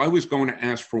issue here, if I was going to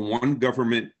ask for one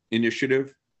government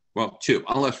initiative, well, two,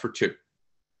 I'll ask for two.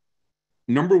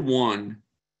 Number one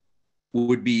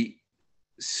would be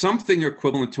something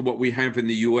equivalent to what we have in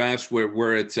the US,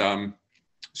 where it's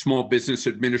Small Business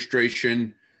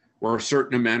Administration, where a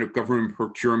certain amount of government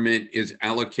procurement is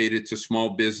allocated to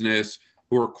small business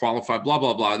who are qualified, blah,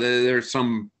 blah, blah. There's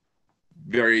some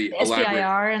very the elaborate.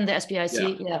 SBIR and the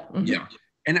SBIC, yeah. Mm-hmm. Yeah.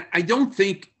 And I don't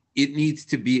think it needs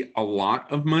to be a lot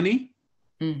of money,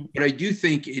 but I do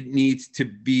think it needs to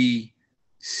be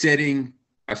setting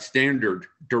a standard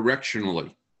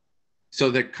directionally so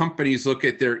that companies look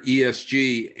at their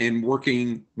ESG, and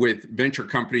working with venture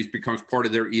companies becomes part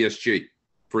of their ESG,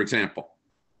 for example,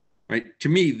 right? To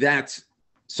me, that's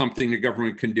something the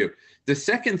government can do. The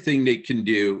second thing they can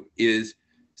do is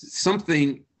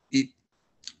something,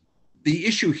 the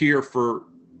issue here for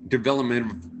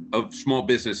development of small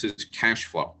business is cash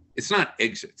flow. It's not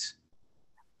exits,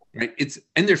 right?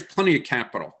 And there's plenty of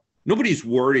capital. Nobody's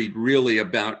worried really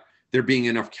about there being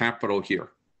enough capital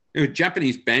here. You know,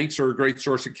 Japanese banks are a great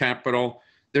source of capital.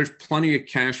 There's plenty of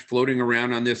cash floating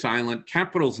around on this island.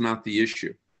 Capital's not the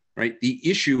issue, right? The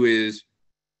issue is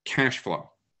cash flow.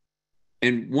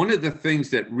 And one of the things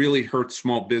that really hurts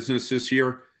small businesses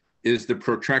here is the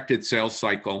protracted sales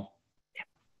cycle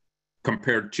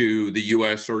compared to the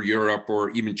US or Europe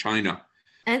or even China.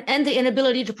 And the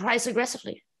inability to price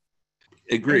aggressively.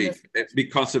 Agreed,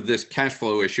 because of this cash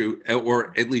flow issue,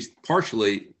 or at least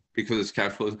partially because it's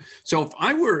cash flow. So if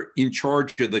I were in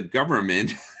charge of the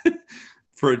government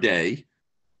for a day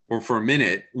or for a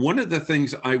minute, one of the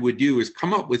things I would do is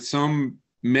come up with some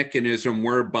mechanism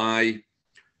whereby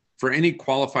for any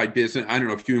qualified business, I don't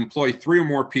know, if you employ 3 or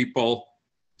more people,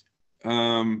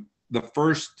 the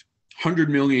first 100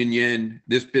 million yen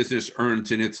this business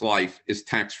earns in its life is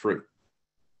tax-free.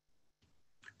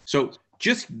 So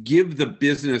just give the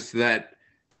business that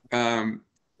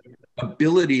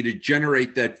ability to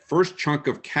generate that first chunk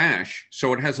of cash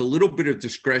so it has a little bit of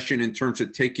discretion in terms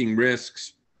of taking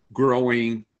risks,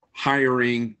 growing,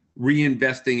 hiring,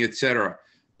 reinvesting, et cetera.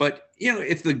 But, you know,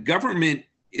 if the government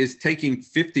is taking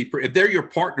 50%, if they're your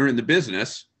partner in the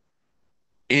business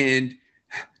and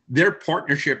their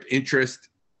partnership interest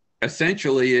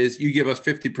essentially is you give us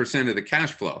 50% of the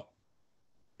cash flow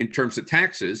in terms of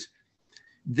taxes,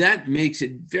 that makes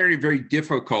it very, very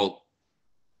difficult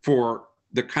for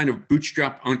the kind of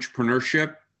bootstrap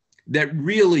entrepreneurship that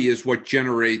really is what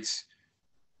generates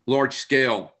large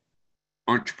scale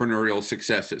entrepreneurial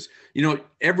successes. You know,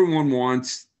 everyone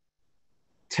wants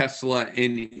Tesla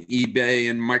and eBay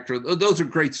and Micro. Those are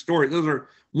great stories. Those are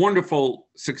wonderful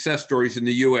success stories in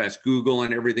the US, Google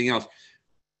and everything else.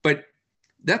 But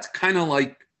that's kind of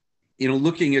like, you know,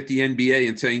 looking at the NBA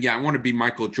and saying, yeah, I want to be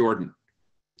Michael Jordan.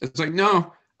 It's like,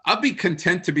 no, I'll be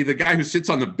content to be the guy who sits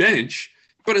on the bench,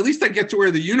 but at least I get to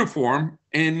wear the uniform.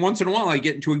 And once in a while I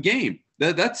get into a game.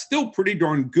 That's still pretty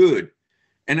darn good.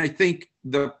 And I think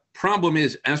the problem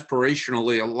is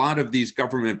aspirationally, a lot of these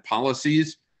government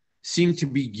policies seem to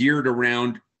be geared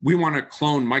around, we want to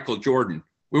clone Michael Jordan.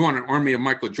 We want an army of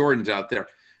Michael Jordans out there.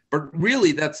 But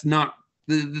really, that's not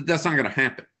going to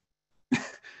happen.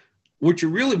 What you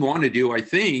really want to do, I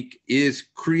think, is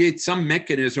create some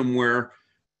mechanism where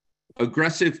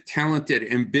aggressive,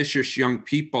 talented, ambitious young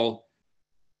people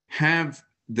have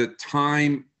the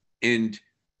time and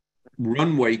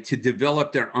runway to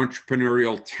develop their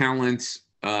entrepreneurial talents,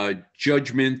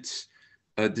 judgment,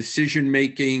 decision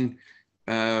making,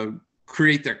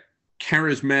 create the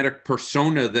charismatic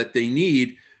persona that they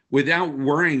need without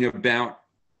worrying about,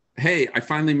 hey, I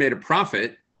finally made a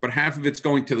profit, but half of it's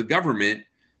going to the government,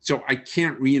 so I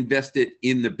can't reinvest it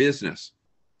in the business.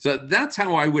 So that's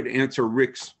how I would answer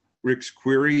Rick's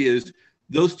query, is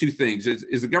those two things.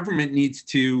 Is the government needs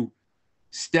to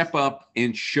step up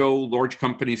and show large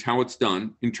companies how it's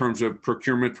done in terms of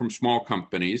procurement from small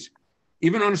companies,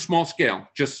 even on a small scale,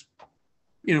 just,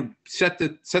 set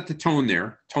the tone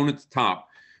there, tone at the top.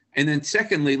 And then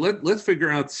secondly, let's figure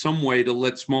out some way to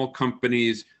let small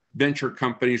companies, venture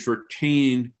companies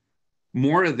retain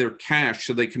more of their cash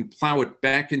so they can plow it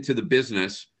back into the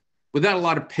business without a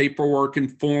lot of paperwork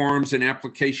and forms and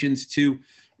applications to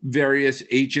various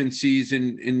agencies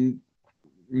and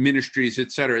ministries,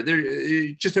 et cetera.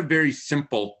 They're just a very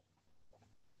simple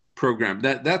program.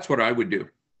 That's what I would do.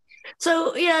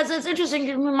 So yeah, it's interesting.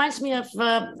 It reminds me of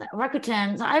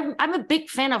Rakuten. I'm a big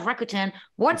fan of Rakuten.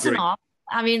 Once and all,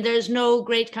 I mean, there's no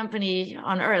great company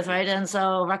on earth, right? And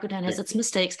so Rakuten has its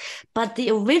mistakes. But the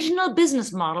original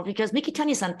business model, because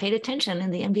Mikitani-san paid attention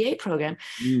in the MBA program,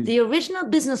 the original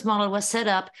business model was set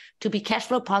up to be cash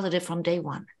flow positive from day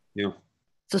one. Yeah.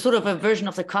 So sort of a version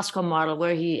of the Costco model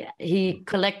where he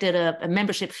collected a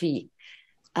membership fee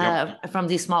from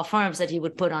these small firms that he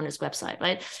would put on his website,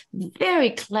 right?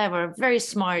 Very clever, very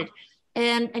smart.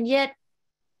 And yet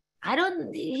I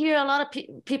don't hear a lot of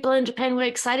people in Japan who are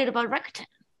excited about Rakuten.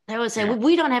 They would say, well,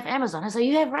 we don't have Amazon. I say,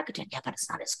 you have Rakuten. Yeah, but it's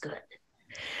not as good.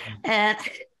 And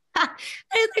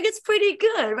I think it's pretty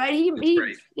good, right?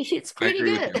 It's pretty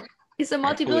good. He's a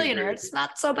multi-billionaire. It's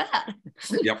not so bad.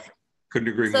 Yep. Couldn't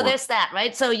agree more. So there's that,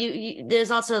 right? So there's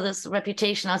also this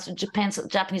reputation. Also,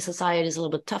 Japanese society is a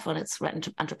little bit tough on its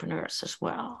entrepreneurs as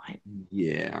well. Right?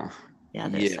 Yeah. Yeah.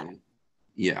 There's that.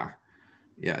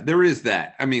 Yeah, there is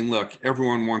that. I mean, look,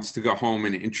 everyone wants to go home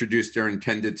and introduce their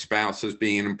intended spouse as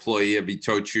being an employee of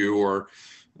Itochu or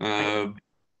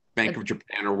Bank of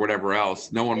Japan or whatever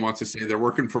else. No one wants to say they're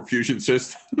working for Fusion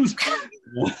Systems.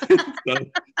 So,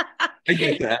 I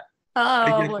get that.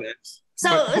 I get that.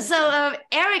 So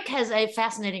Eric has a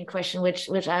fascinating question, which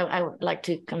I would like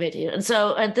to convey to you. And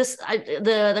so,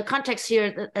 the context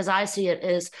here, as I see it,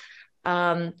 is,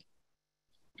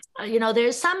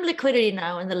 there's some liquidity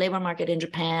now in the labor market in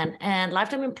Japan, and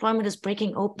lifetime employment is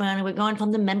breaking open. We're going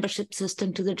from the membership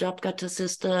system to the job cutter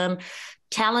system.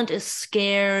 Talent is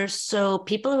scarce, so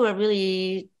people who are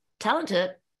really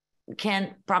talented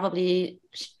can probably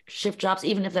shift jobs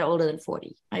even if they're older than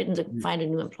 40, right? And find a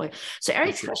new employer. So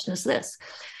Eric's question is this: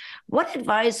 what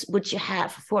advice would you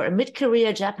have for a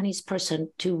mid-career Japanese person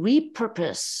to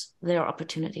repurpose their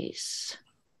opportunities?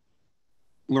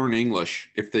 Learn English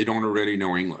if they don't already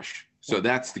know English. So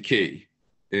that's the key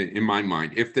in my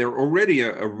mind. If they're already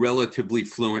a relatively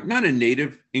fluent, not a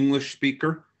native English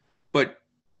speaker, but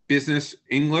business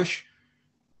English,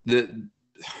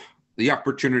 the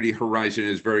opportunity horizon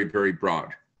is very, very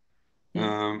broad.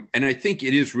 And I think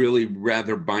it is really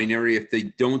rather binary. If they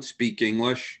don't speak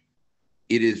English,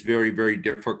 it is very, very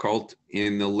difficult,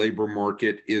 and the labor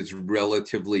market is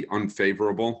relatively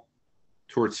unfavorable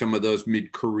towards some of those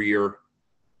mid-career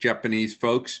Japanese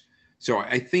folks. So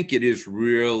I think it is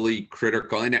really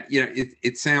critical. And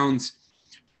it sounds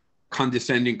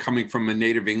condescending coming from a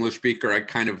native English speaker. I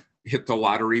kind of hit the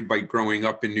lottery by growing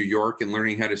up in New York and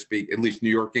learning how to speak at least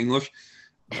New York English.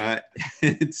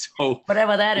 So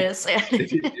whatever that is,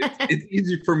 it's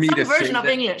easy for me to say version of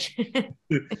English.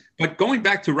 But going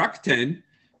back to Rakuten,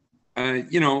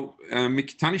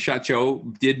 Mikitani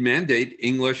Shacho did mandate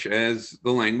English as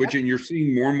the language, and you're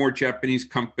seeing more and more Japanese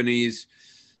companies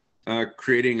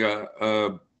creating a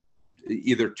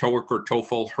either TOEIC or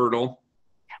TOEFL hurdle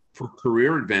for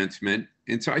career advancement.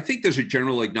 And so I think there's a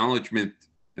general acknowledgement.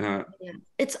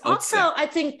 It's also, I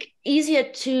think, easier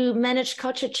to manage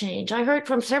culture change. I heard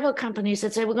from several companies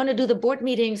that say we're going to do the board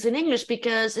meetings in English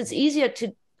because it's easier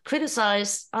to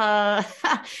criticize whatever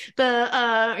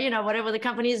the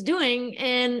company is doing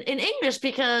in English,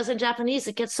 because in Japanese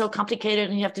it gets so complicated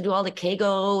and you have to do all the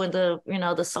keigo and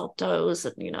the saltos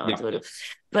and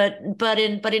but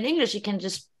in English you can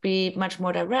just be much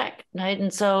more direct, right?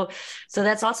 And so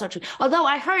that's also true. Although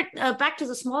I heard back to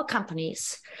the small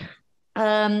companies,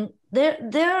 there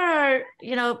are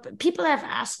people have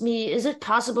asked me, is it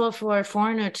possible for a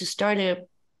foreigner to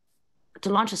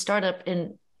launch a startup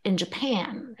in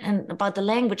Japan, and about the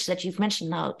language that you've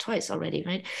mentioned now twice already,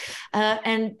 right?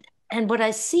 And what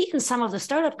I see in some of the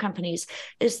startup companies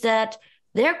is that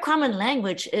their common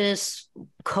language is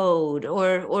code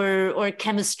or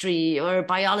chemistry or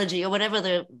biology or whatever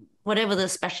the whatever the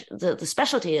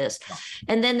specialty is.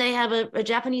 And then they have a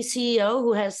Japanese CEO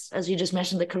who has, as you just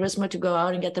mentioned, the charisma to go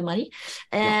out and get the money,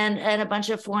 and a bunch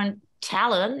of foreign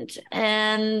talent,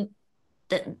 and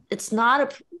that it's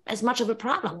not as much of a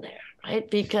problem there, right?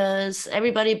 Because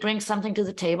everybody brings something to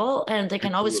the table, and they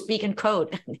can always speak in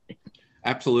code.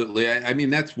 Absolutely. I mean,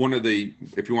 that's one of the,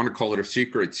 if you want to call it a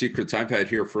secrets I've had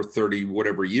here for 30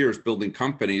 whatever years building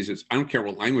companies is I don't care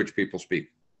what language people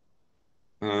speak.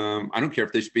 I don't care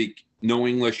if they speak no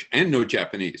English and no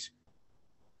Japanese,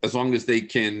 as long as they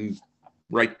can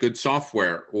write good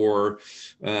software or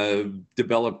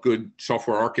develop good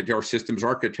software architecture or systems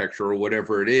architecture or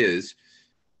whatever it is.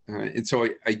 And so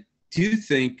I do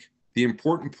think the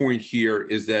important point here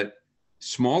is that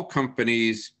small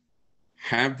companies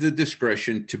have the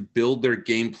discretion to build their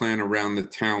game plan around the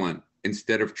talent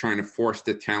instead of trying to force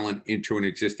the talent into an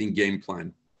existing game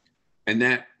plan. And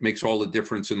that makes all the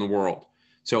difference in the world.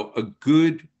 So a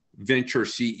good venture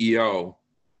CEO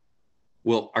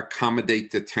will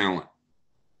accommodate the talent,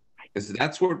 because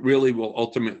that's what really will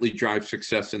ultimately drive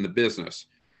success in the business.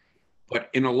 But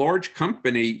in a large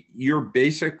company, you're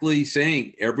basically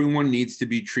saying everyone needs to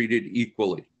be treated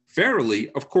equally, fairly,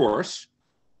 of course,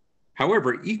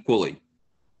 however, equally.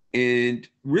 And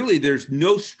really, there's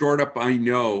no startup I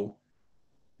know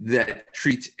that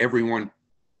treats everyone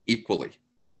equally.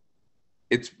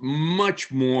 It's much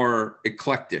more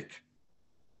eclectic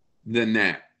than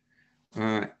that.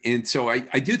 And so I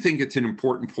do think it's an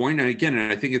important point. And again,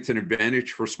 I think it's an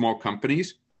advantage for small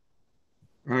companies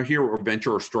here, or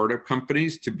venture or startup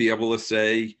companies, to be able to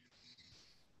say,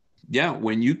 yeah,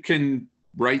 when you can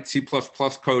write C++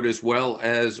 code as well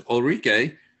as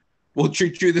Ulrike, we'll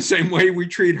treat you the same way we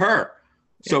treat her.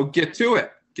 So get to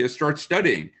it, start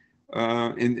studying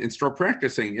and start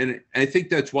practicing. And I think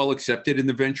that's well accepted in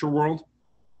the venture world.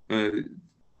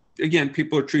 Again,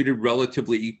 people are treated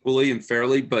relatively equally and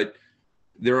fairly, but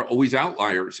there are always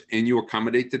outliers, and you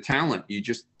accommodate the talent.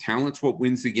 Talent's what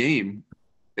wins the game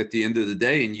at the end of the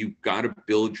day, and you've got to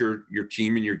build your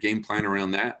team and your game plan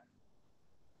around that.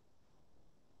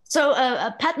 So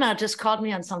Padma just called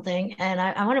me on something, and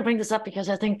I want to bring this up because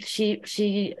I think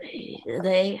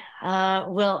they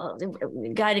will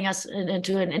guiding us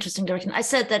into an interesting direction. I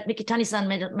said that Mikitani-san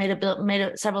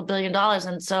made several $1 billion,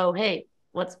 and so hey,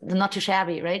 what's not too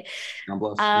shabby, right?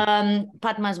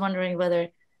 Padma is wondering whether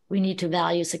we need to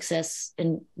value success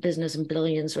in business in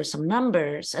billions or some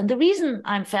numbers. And the reason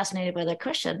I'm fascinated by that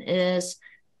question is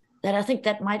that I think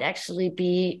that might actually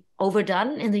be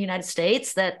overdone in the United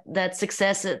States, that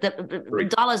success,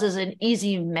 dollars is an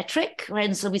easy metric, right?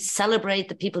 And so we celebrate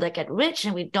the people that get rich,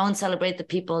 and we don't celebrate the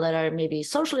people that are maybe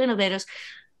social innovators.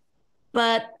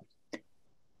 But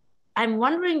I'm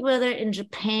wondering whether in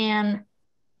Japan,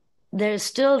 there's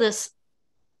still this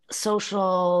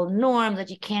social norm that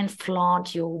you can't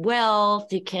flaunt your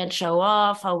wealth, you can't show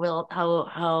off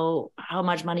how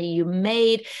much money you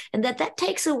made, and that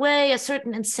takes away a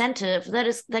certain incentive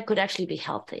that could actually be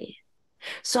healthy.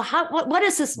 So what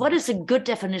is a good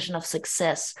definition of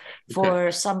success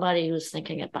for somebody who's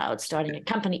thinking about starting a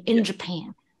company in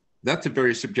Japan? That's a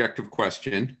very subjective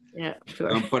question. Yeah,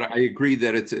 sure. But I agree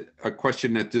that it's a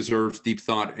question that deserves deep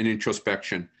thought and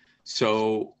introspection.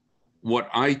 So what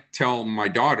I tell my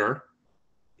daughter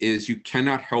is you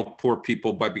cannot help poor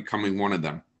people by becoming one of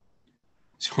them.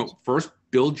 So first,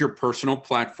 build your personal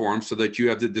platform so that you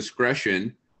have the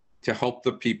discretion to help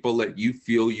the people that you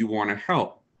feel you want to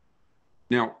help.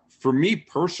 Now, for me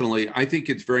personally, I think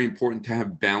it's very important to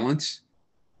have balance.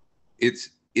 It's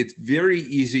very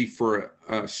easy for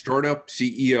a startup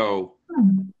CEO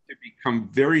to become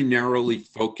very narrowly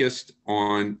focused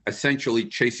on essentially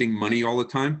chasing money all the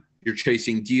time. You're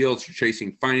chasing deals, you're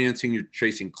chasing financing, you're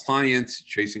chasing clients,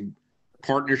 chasing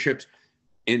partnerships.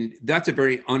 And that's a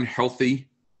very unhealthy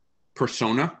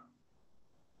persona.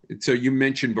 So you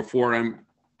mentioned before, I'm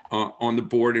on the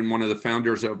board and one of the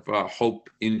founders of Hope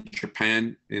in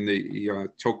Japan in the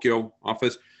Tokyo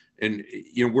office. And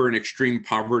we're an extreme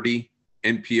poverty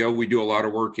NPO. We do a lot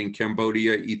of work in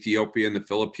Cambodia, Ethiopia, and the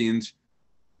Philippines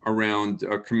around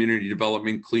community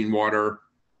development, clean water,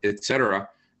 et cetera.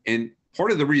 And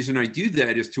part of the reason I do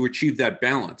that is to achieve that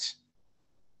balance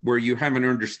where you have an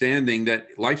understanding that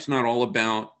life's not all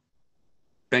about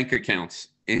bank accounts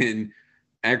and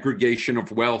aggregation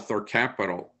of wealth or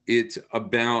capital. It's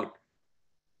about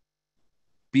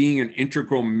being an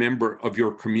integral member of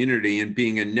your community and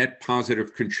being a net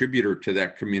positive contributor to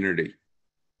that community.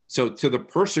 So to the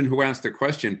person who asked the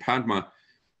question, Padma,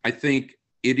 I think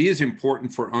it is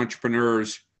important for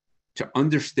entrepreneurs to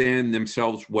understand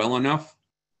themselves well enough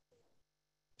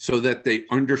so that they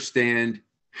understand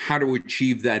how to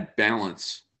achieve that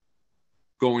balance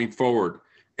going forward.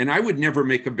 And I would never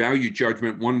make a value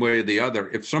judgment one way or the other.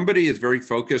 If somebody is very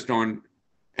focused on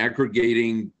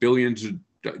aggregating billions,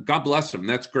 God bless them.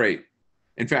 That's great.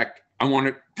 In fact,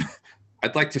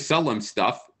 I'd like to sell them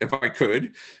stuff if I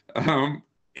could.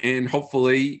 And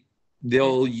hopefully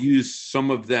they'll use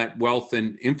some of that wealth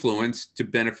and influence to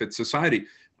benefit society.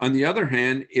 On the other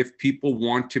hand, if people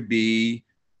want to be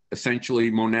essentially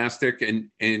monastic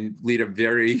and lead a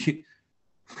very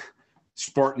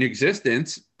Spartan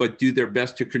existence, but do their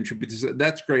best to contribute to,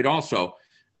 that's great also.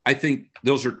 I think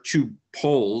those are two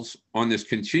poles on this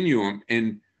continuum,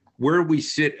 and where we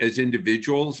sit as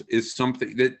individuals is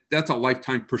something that's a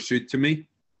lifetime pursuit to me.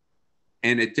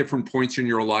 And at different points in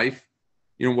your life,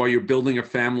 while you're building a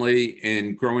family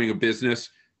and growing a business,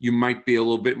 you might be a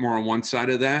little bit more on one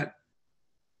side of that.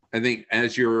 I think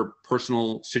as your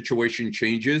personal situation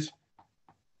changes,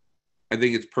 I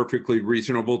think it's perfectly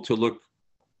reasonable to look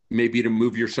maybe to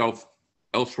move yourself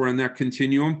elsewhere in that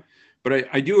continuum. But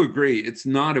I do agree, it's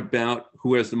not about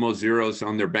who has the most zeros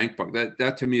on their bank book.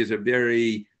 That to me is a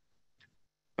very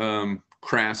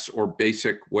crass or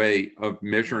basic way of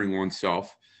measuring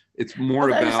oneself. It's more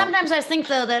about... Sometimes I think,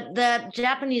 though, that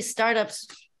Japanese startups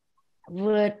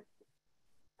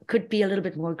could be a little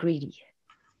bit more greedy.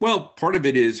 Well, part of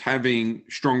it is having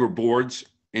stronger boards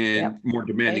and more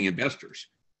demanding investors,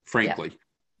 frankly. Yep.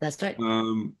 That's right.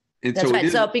 That's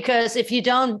right. So because if you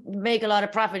don't make a lot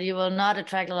of profit, you will not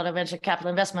attract a lot of venture capital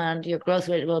investment. Your growth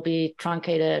rate will be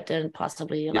truncated and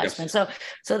possibly your lifespan.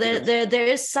 So there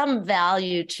is some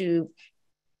value to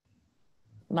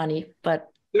money, but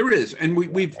there is, and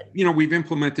we've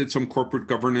implemented some corporate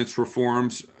governance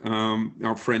reforms.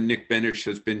 Our friend Nick Benish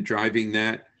has been driving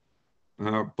that,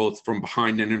 both from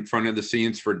behind and in front of the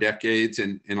scenes for decades,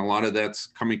 and a lot of that's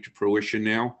coming to fruition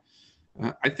now.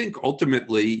 I think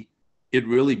ultimately it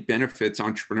really benefits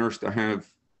entrepreneurs to have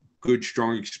good,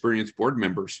 strong, experienced board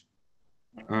members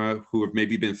who have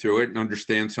maybe been through it and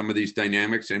understand some of these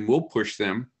dynamics and will push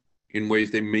them in ways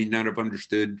they may not have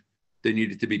understood they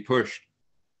needed to be pushed.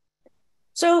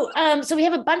 So we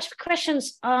have a bunch of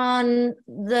questions on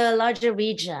the larger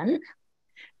region.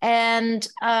 And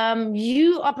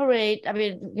you operate, I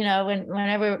mean,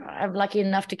 whenever I'm lucky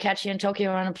enough to catch you in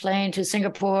Tokyo on a plane to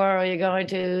Singapore, or you're going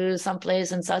to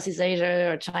someplace in Southeast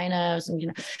Asia or China, or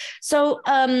something, So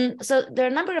there are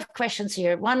a number of questions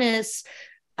here. One is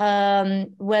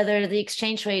whether the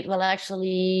exchange rate will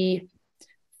actually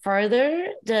further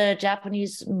the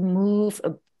Japanese move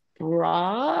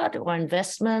abroad or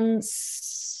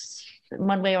investments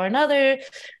one way or another.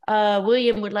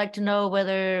 William would like to know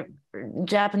whether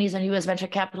Japanese and US venture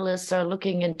capitalists are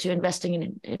looking into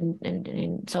investing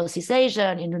in Southeast Asia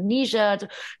and Indonesia.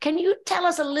 Can you tell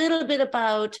us a little bit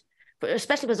about,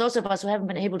 especially for those of us who haven't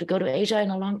been able to go to Asia in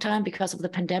a long time because of the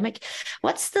pandemic,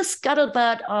 what's the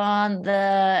scuttlebutt on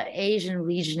the Asian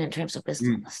region in terms of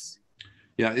business?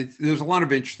 Yeah, there's a lot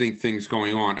of interesting things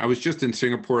going on. I was just in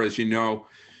Singapore, as you know,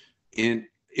 and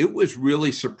it was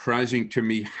really surprising to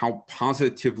me how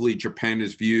positively Japan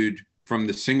is viewed from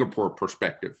the Singapore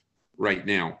perspective right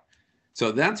now.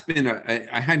 So that's been,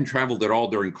 I hadn't traveled at all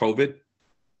during COVID.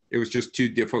 It was just too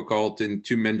difficult and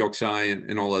too mendokusai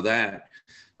and all of that.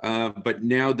 But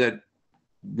now that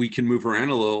we can move around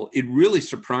a little, it really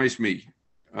surprised me,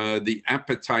 the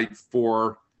appetite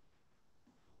for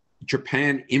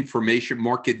Japan information,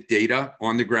 market data,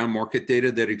 on the ground market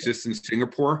data that exists in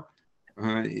Singapore.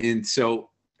 And so,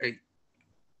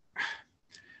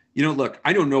 look,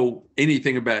 I don't know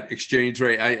anything about exchange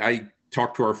rate. I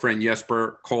talk to our friend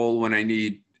Jesper Cole when I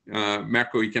need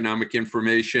macroeconomic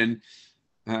information.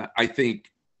 I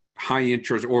think high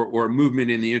interest or a movement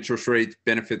in the interest rates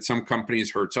benefits some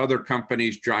companies, hurts other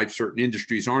companies, drives certain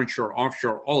industries onshore,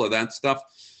 offshore, all of that stuff.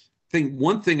 I think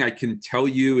one thing I can tell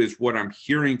you is what I'm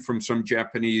hearing from some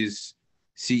Japanese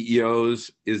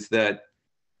CEOs is that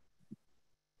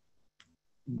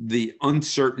the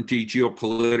uncertainty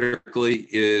geopolitically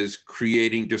is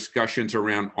creating discussions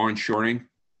around onshoring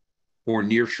or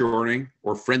nearshoring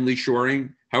or friendly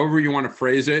shoring, however you want to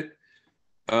phrase it,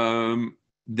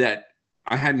 that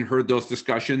I hadn't heard those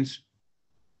discussions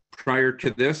prior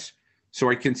to this. So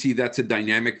I can see that's a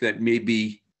dynamic that may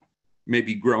be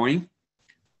growing.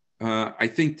 I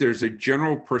think there's a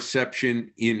general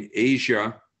perception in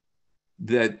Asia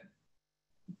that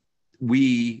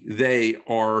they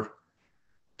are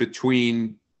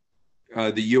between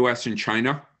the US and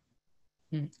China,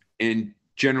 and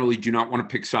generally do not want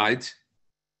to pick sides.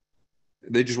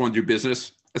 They just want to do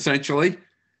business, essentially.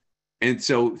 And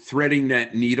so threading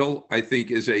that needle, I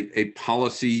think, is a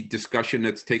policy discussion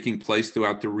that's taking place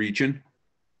throughout the region.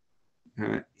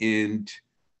 And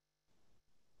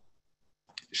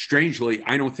strangely,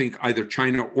 I don't think either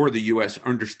China or the US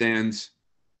understands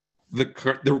the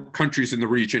countries in the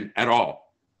region at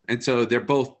all. And so they're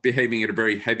both behaving in a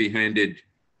very heavy-handed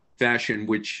fashion,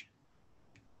 which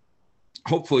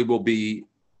hopefully will be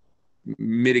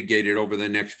mitigated over the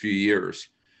next few years.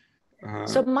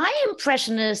 So my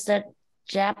impression is that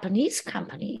Japanese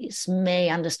companies may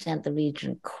understand the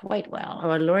region quite well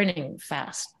or are learning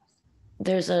fast.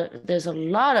 There's a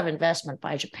lot of investment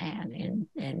by Japan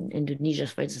in Indonesia,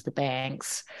 for instance, the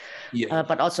banks, Yeah.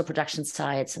 but also production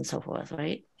sites and so forth,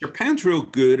 right? Japan's real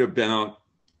good about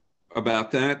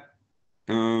that.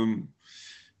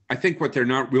 I think what they're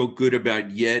not real good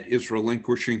about yet is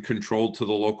relinquishing control to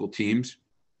the local teams.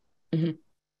 Mm-hmm.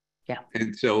 Yeah.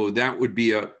 And so that would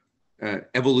be a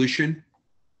evolution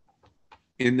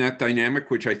in that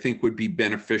dynamic, which I think would be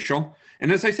beneficial.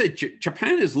 And as I said,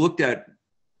 Japan is looked at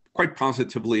quite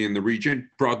positively in the region,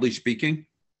 broadly speaking.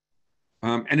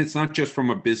 And it's not just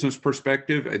from a business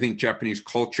perspective. I think Japanese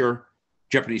culture,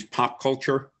 Japanese pop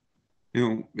culture,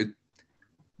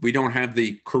 we don't have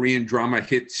the Korean drama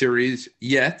hit series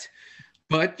yet,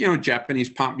 but, Japanese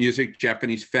pop music,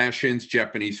 Japanese fashions,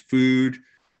 Japanese food.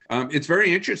 It's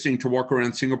very interesting to walk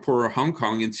around Singapore or Hong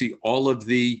Kong and see all of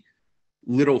the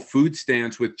little food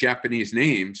stands with Japanese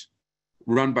names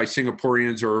run by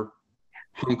Singaporeans or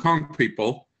Hong Kong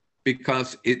people,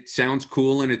 because it sounds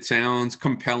cool and it sounds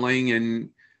compelling and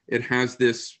it has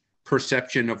this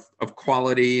perception of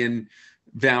quality and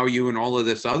value and all of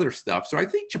this other stuff. So I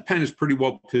think Japan is pretty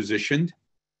well positioned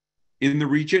in the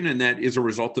region, and that is a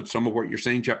result of some of what you're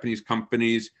saying, Japanese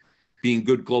companies being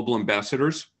good global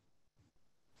ambassadors,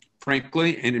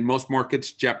 frankly. And in most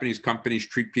markets, Japanese companies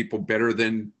treat people better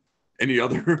than any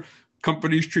other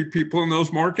companies treat people in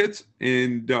those markets,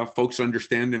 and folks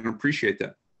understand and appreciate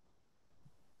that.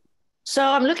 So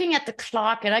I'm looking at the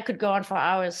clock, and I could go on for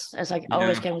hours, as I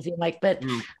always can with you, Mike. But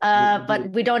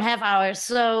we don't have hours.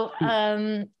 So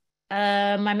my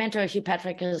mentor Hugh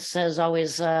Patrick has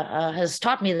always has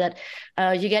taught me that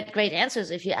you get great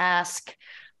answers if you ask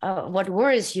what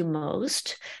worries you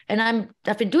most. And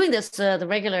I've been doing this. The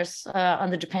regulars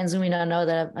on the Japan Zooming know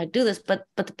that I do this. But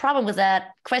the problem with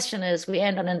that question is we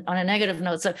end on a negative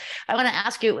note. So I want to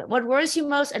ask you, what worries you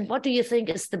most, and what do you think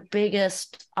is the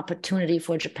biggest opportunity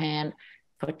for Japan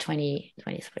for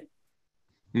 2023?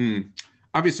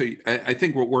 Obviously, I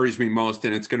think what worries me most,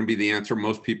 and it's going to be the answer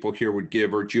most people here would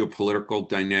give, are geopolitical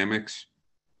dynamics.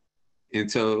 And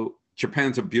so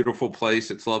Japan's a beautiful place.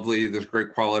 It's lovely. There's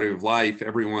great quality of life.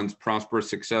 Everyone's prosperous,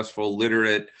 successful,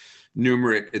 literate,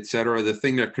 numerate, et cetera. The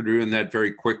thing that could ruin that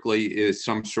very quickly is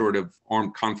some sort of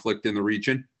armed conflict in the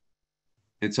region.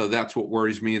 And so that's what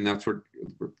worries me, and that's what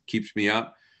keeps me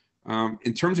up.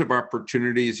 In terms of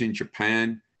opportunities in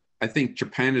Japan, I think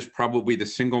Japan is probably the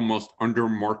single most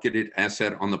under-marketed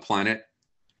asset on the planet.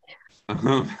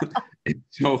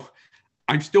 So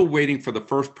I'm still waiting for the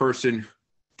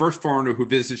first foreigner who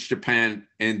visits Japan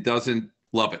and doesn't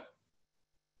love it.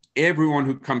 Everyone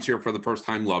who comes here for the first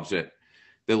time loves it.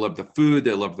 They love the food,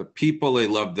 they love the people, they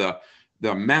love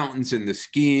the mountains and the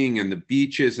skiing and the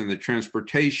beaches and the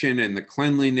transportation and the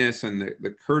cleanliness and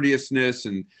the courteousness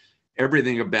and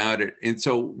everything about it. And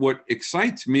so what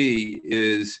excites me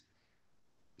is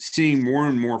seeing more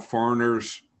and more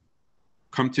foreigners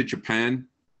come to Japan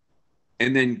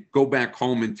and then go back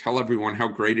home and tell everyone how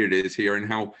great it is here and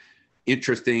how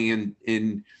interesting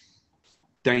and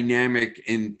dynamic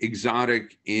and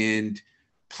exotic and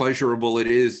pleasurable it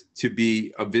is to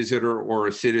be a visitor or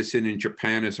a citizen in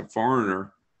Japan as a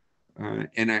foreigner.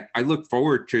 And I look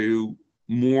forward to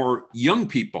more young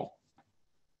people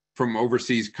from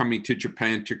overseas coming to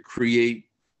Japan to create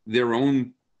their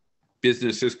own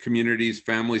businesses, communities,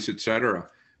 families, et cetera.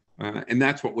 And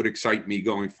that's what would excite me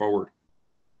going forward.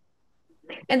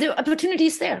 And the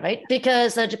opportunities there, right?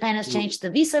 Because Japan has changed the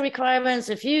visa requirements.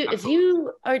 If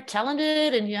you are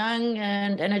talented and young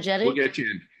and energetic, we'll get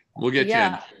you in. We'll get you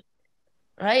in.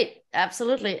 Right.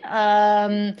 Absolutely.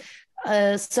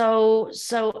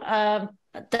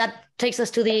 That takes us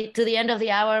to the end of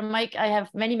the hour, Mike. I have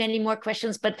many more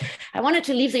questions, but I wanted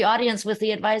to leave the audience with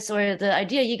the advice or the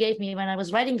idea you gave me when I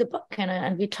was writing the book,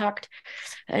 and we talked,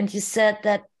 and you said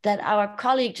that our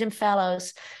colleague Jim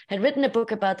Fallows had written a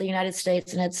book about the United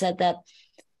States and had said that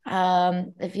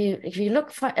if you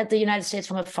look at the United States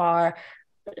from afar,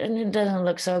 and it doesn't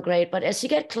look so great. But as you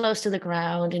get close to the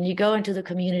ground and you go into the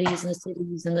communities and the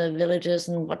cities and the villages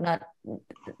and whatnot,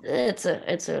 it's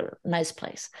a nice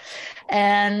place.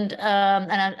 And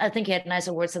I think he had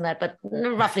nicer words than that, but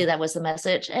roughly that was the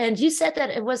message. And you said that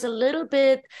it was a little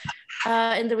bit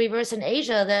in the reverse in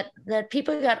Asia, that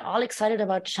people got all excited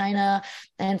about China,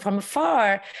 and from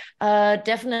afar,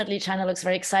 definitely China looks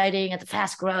very exciting at the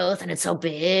fast growth, and it's so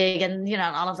big, and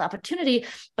all of the opportunity.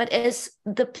 But as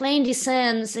the plane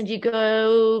descends and you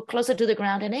go closer to the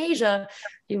ground in Asia,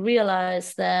 you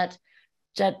realize that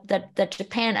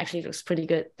Japan actually looks pretty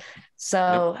good.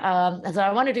 So, Yep. so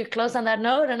I wanted to close on that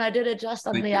note, and I did it just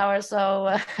on Thank the you. hour. So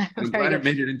I'm very glad it good.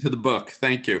 made it into the book.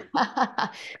 Thank you.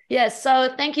 Yes.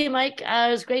 So thank you, Mike. It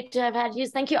was great to have had you.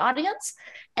 Thank you, audience.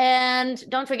 And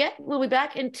don't forget, we'll be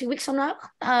back in 2 weeks from now,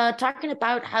 talking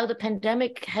about how the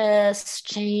pandemic has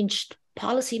changed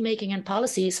policy making and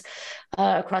policies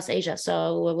across Asia.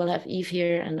 So we'll have Eve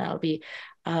here, and that'll be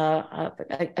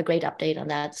a great update on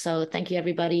that. So thank you,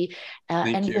 everybody.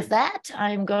 Thank And with you. that,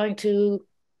 I'm going to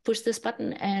push this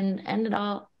button and end it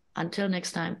all. Until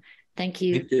next time. Thank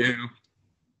you. Thank you.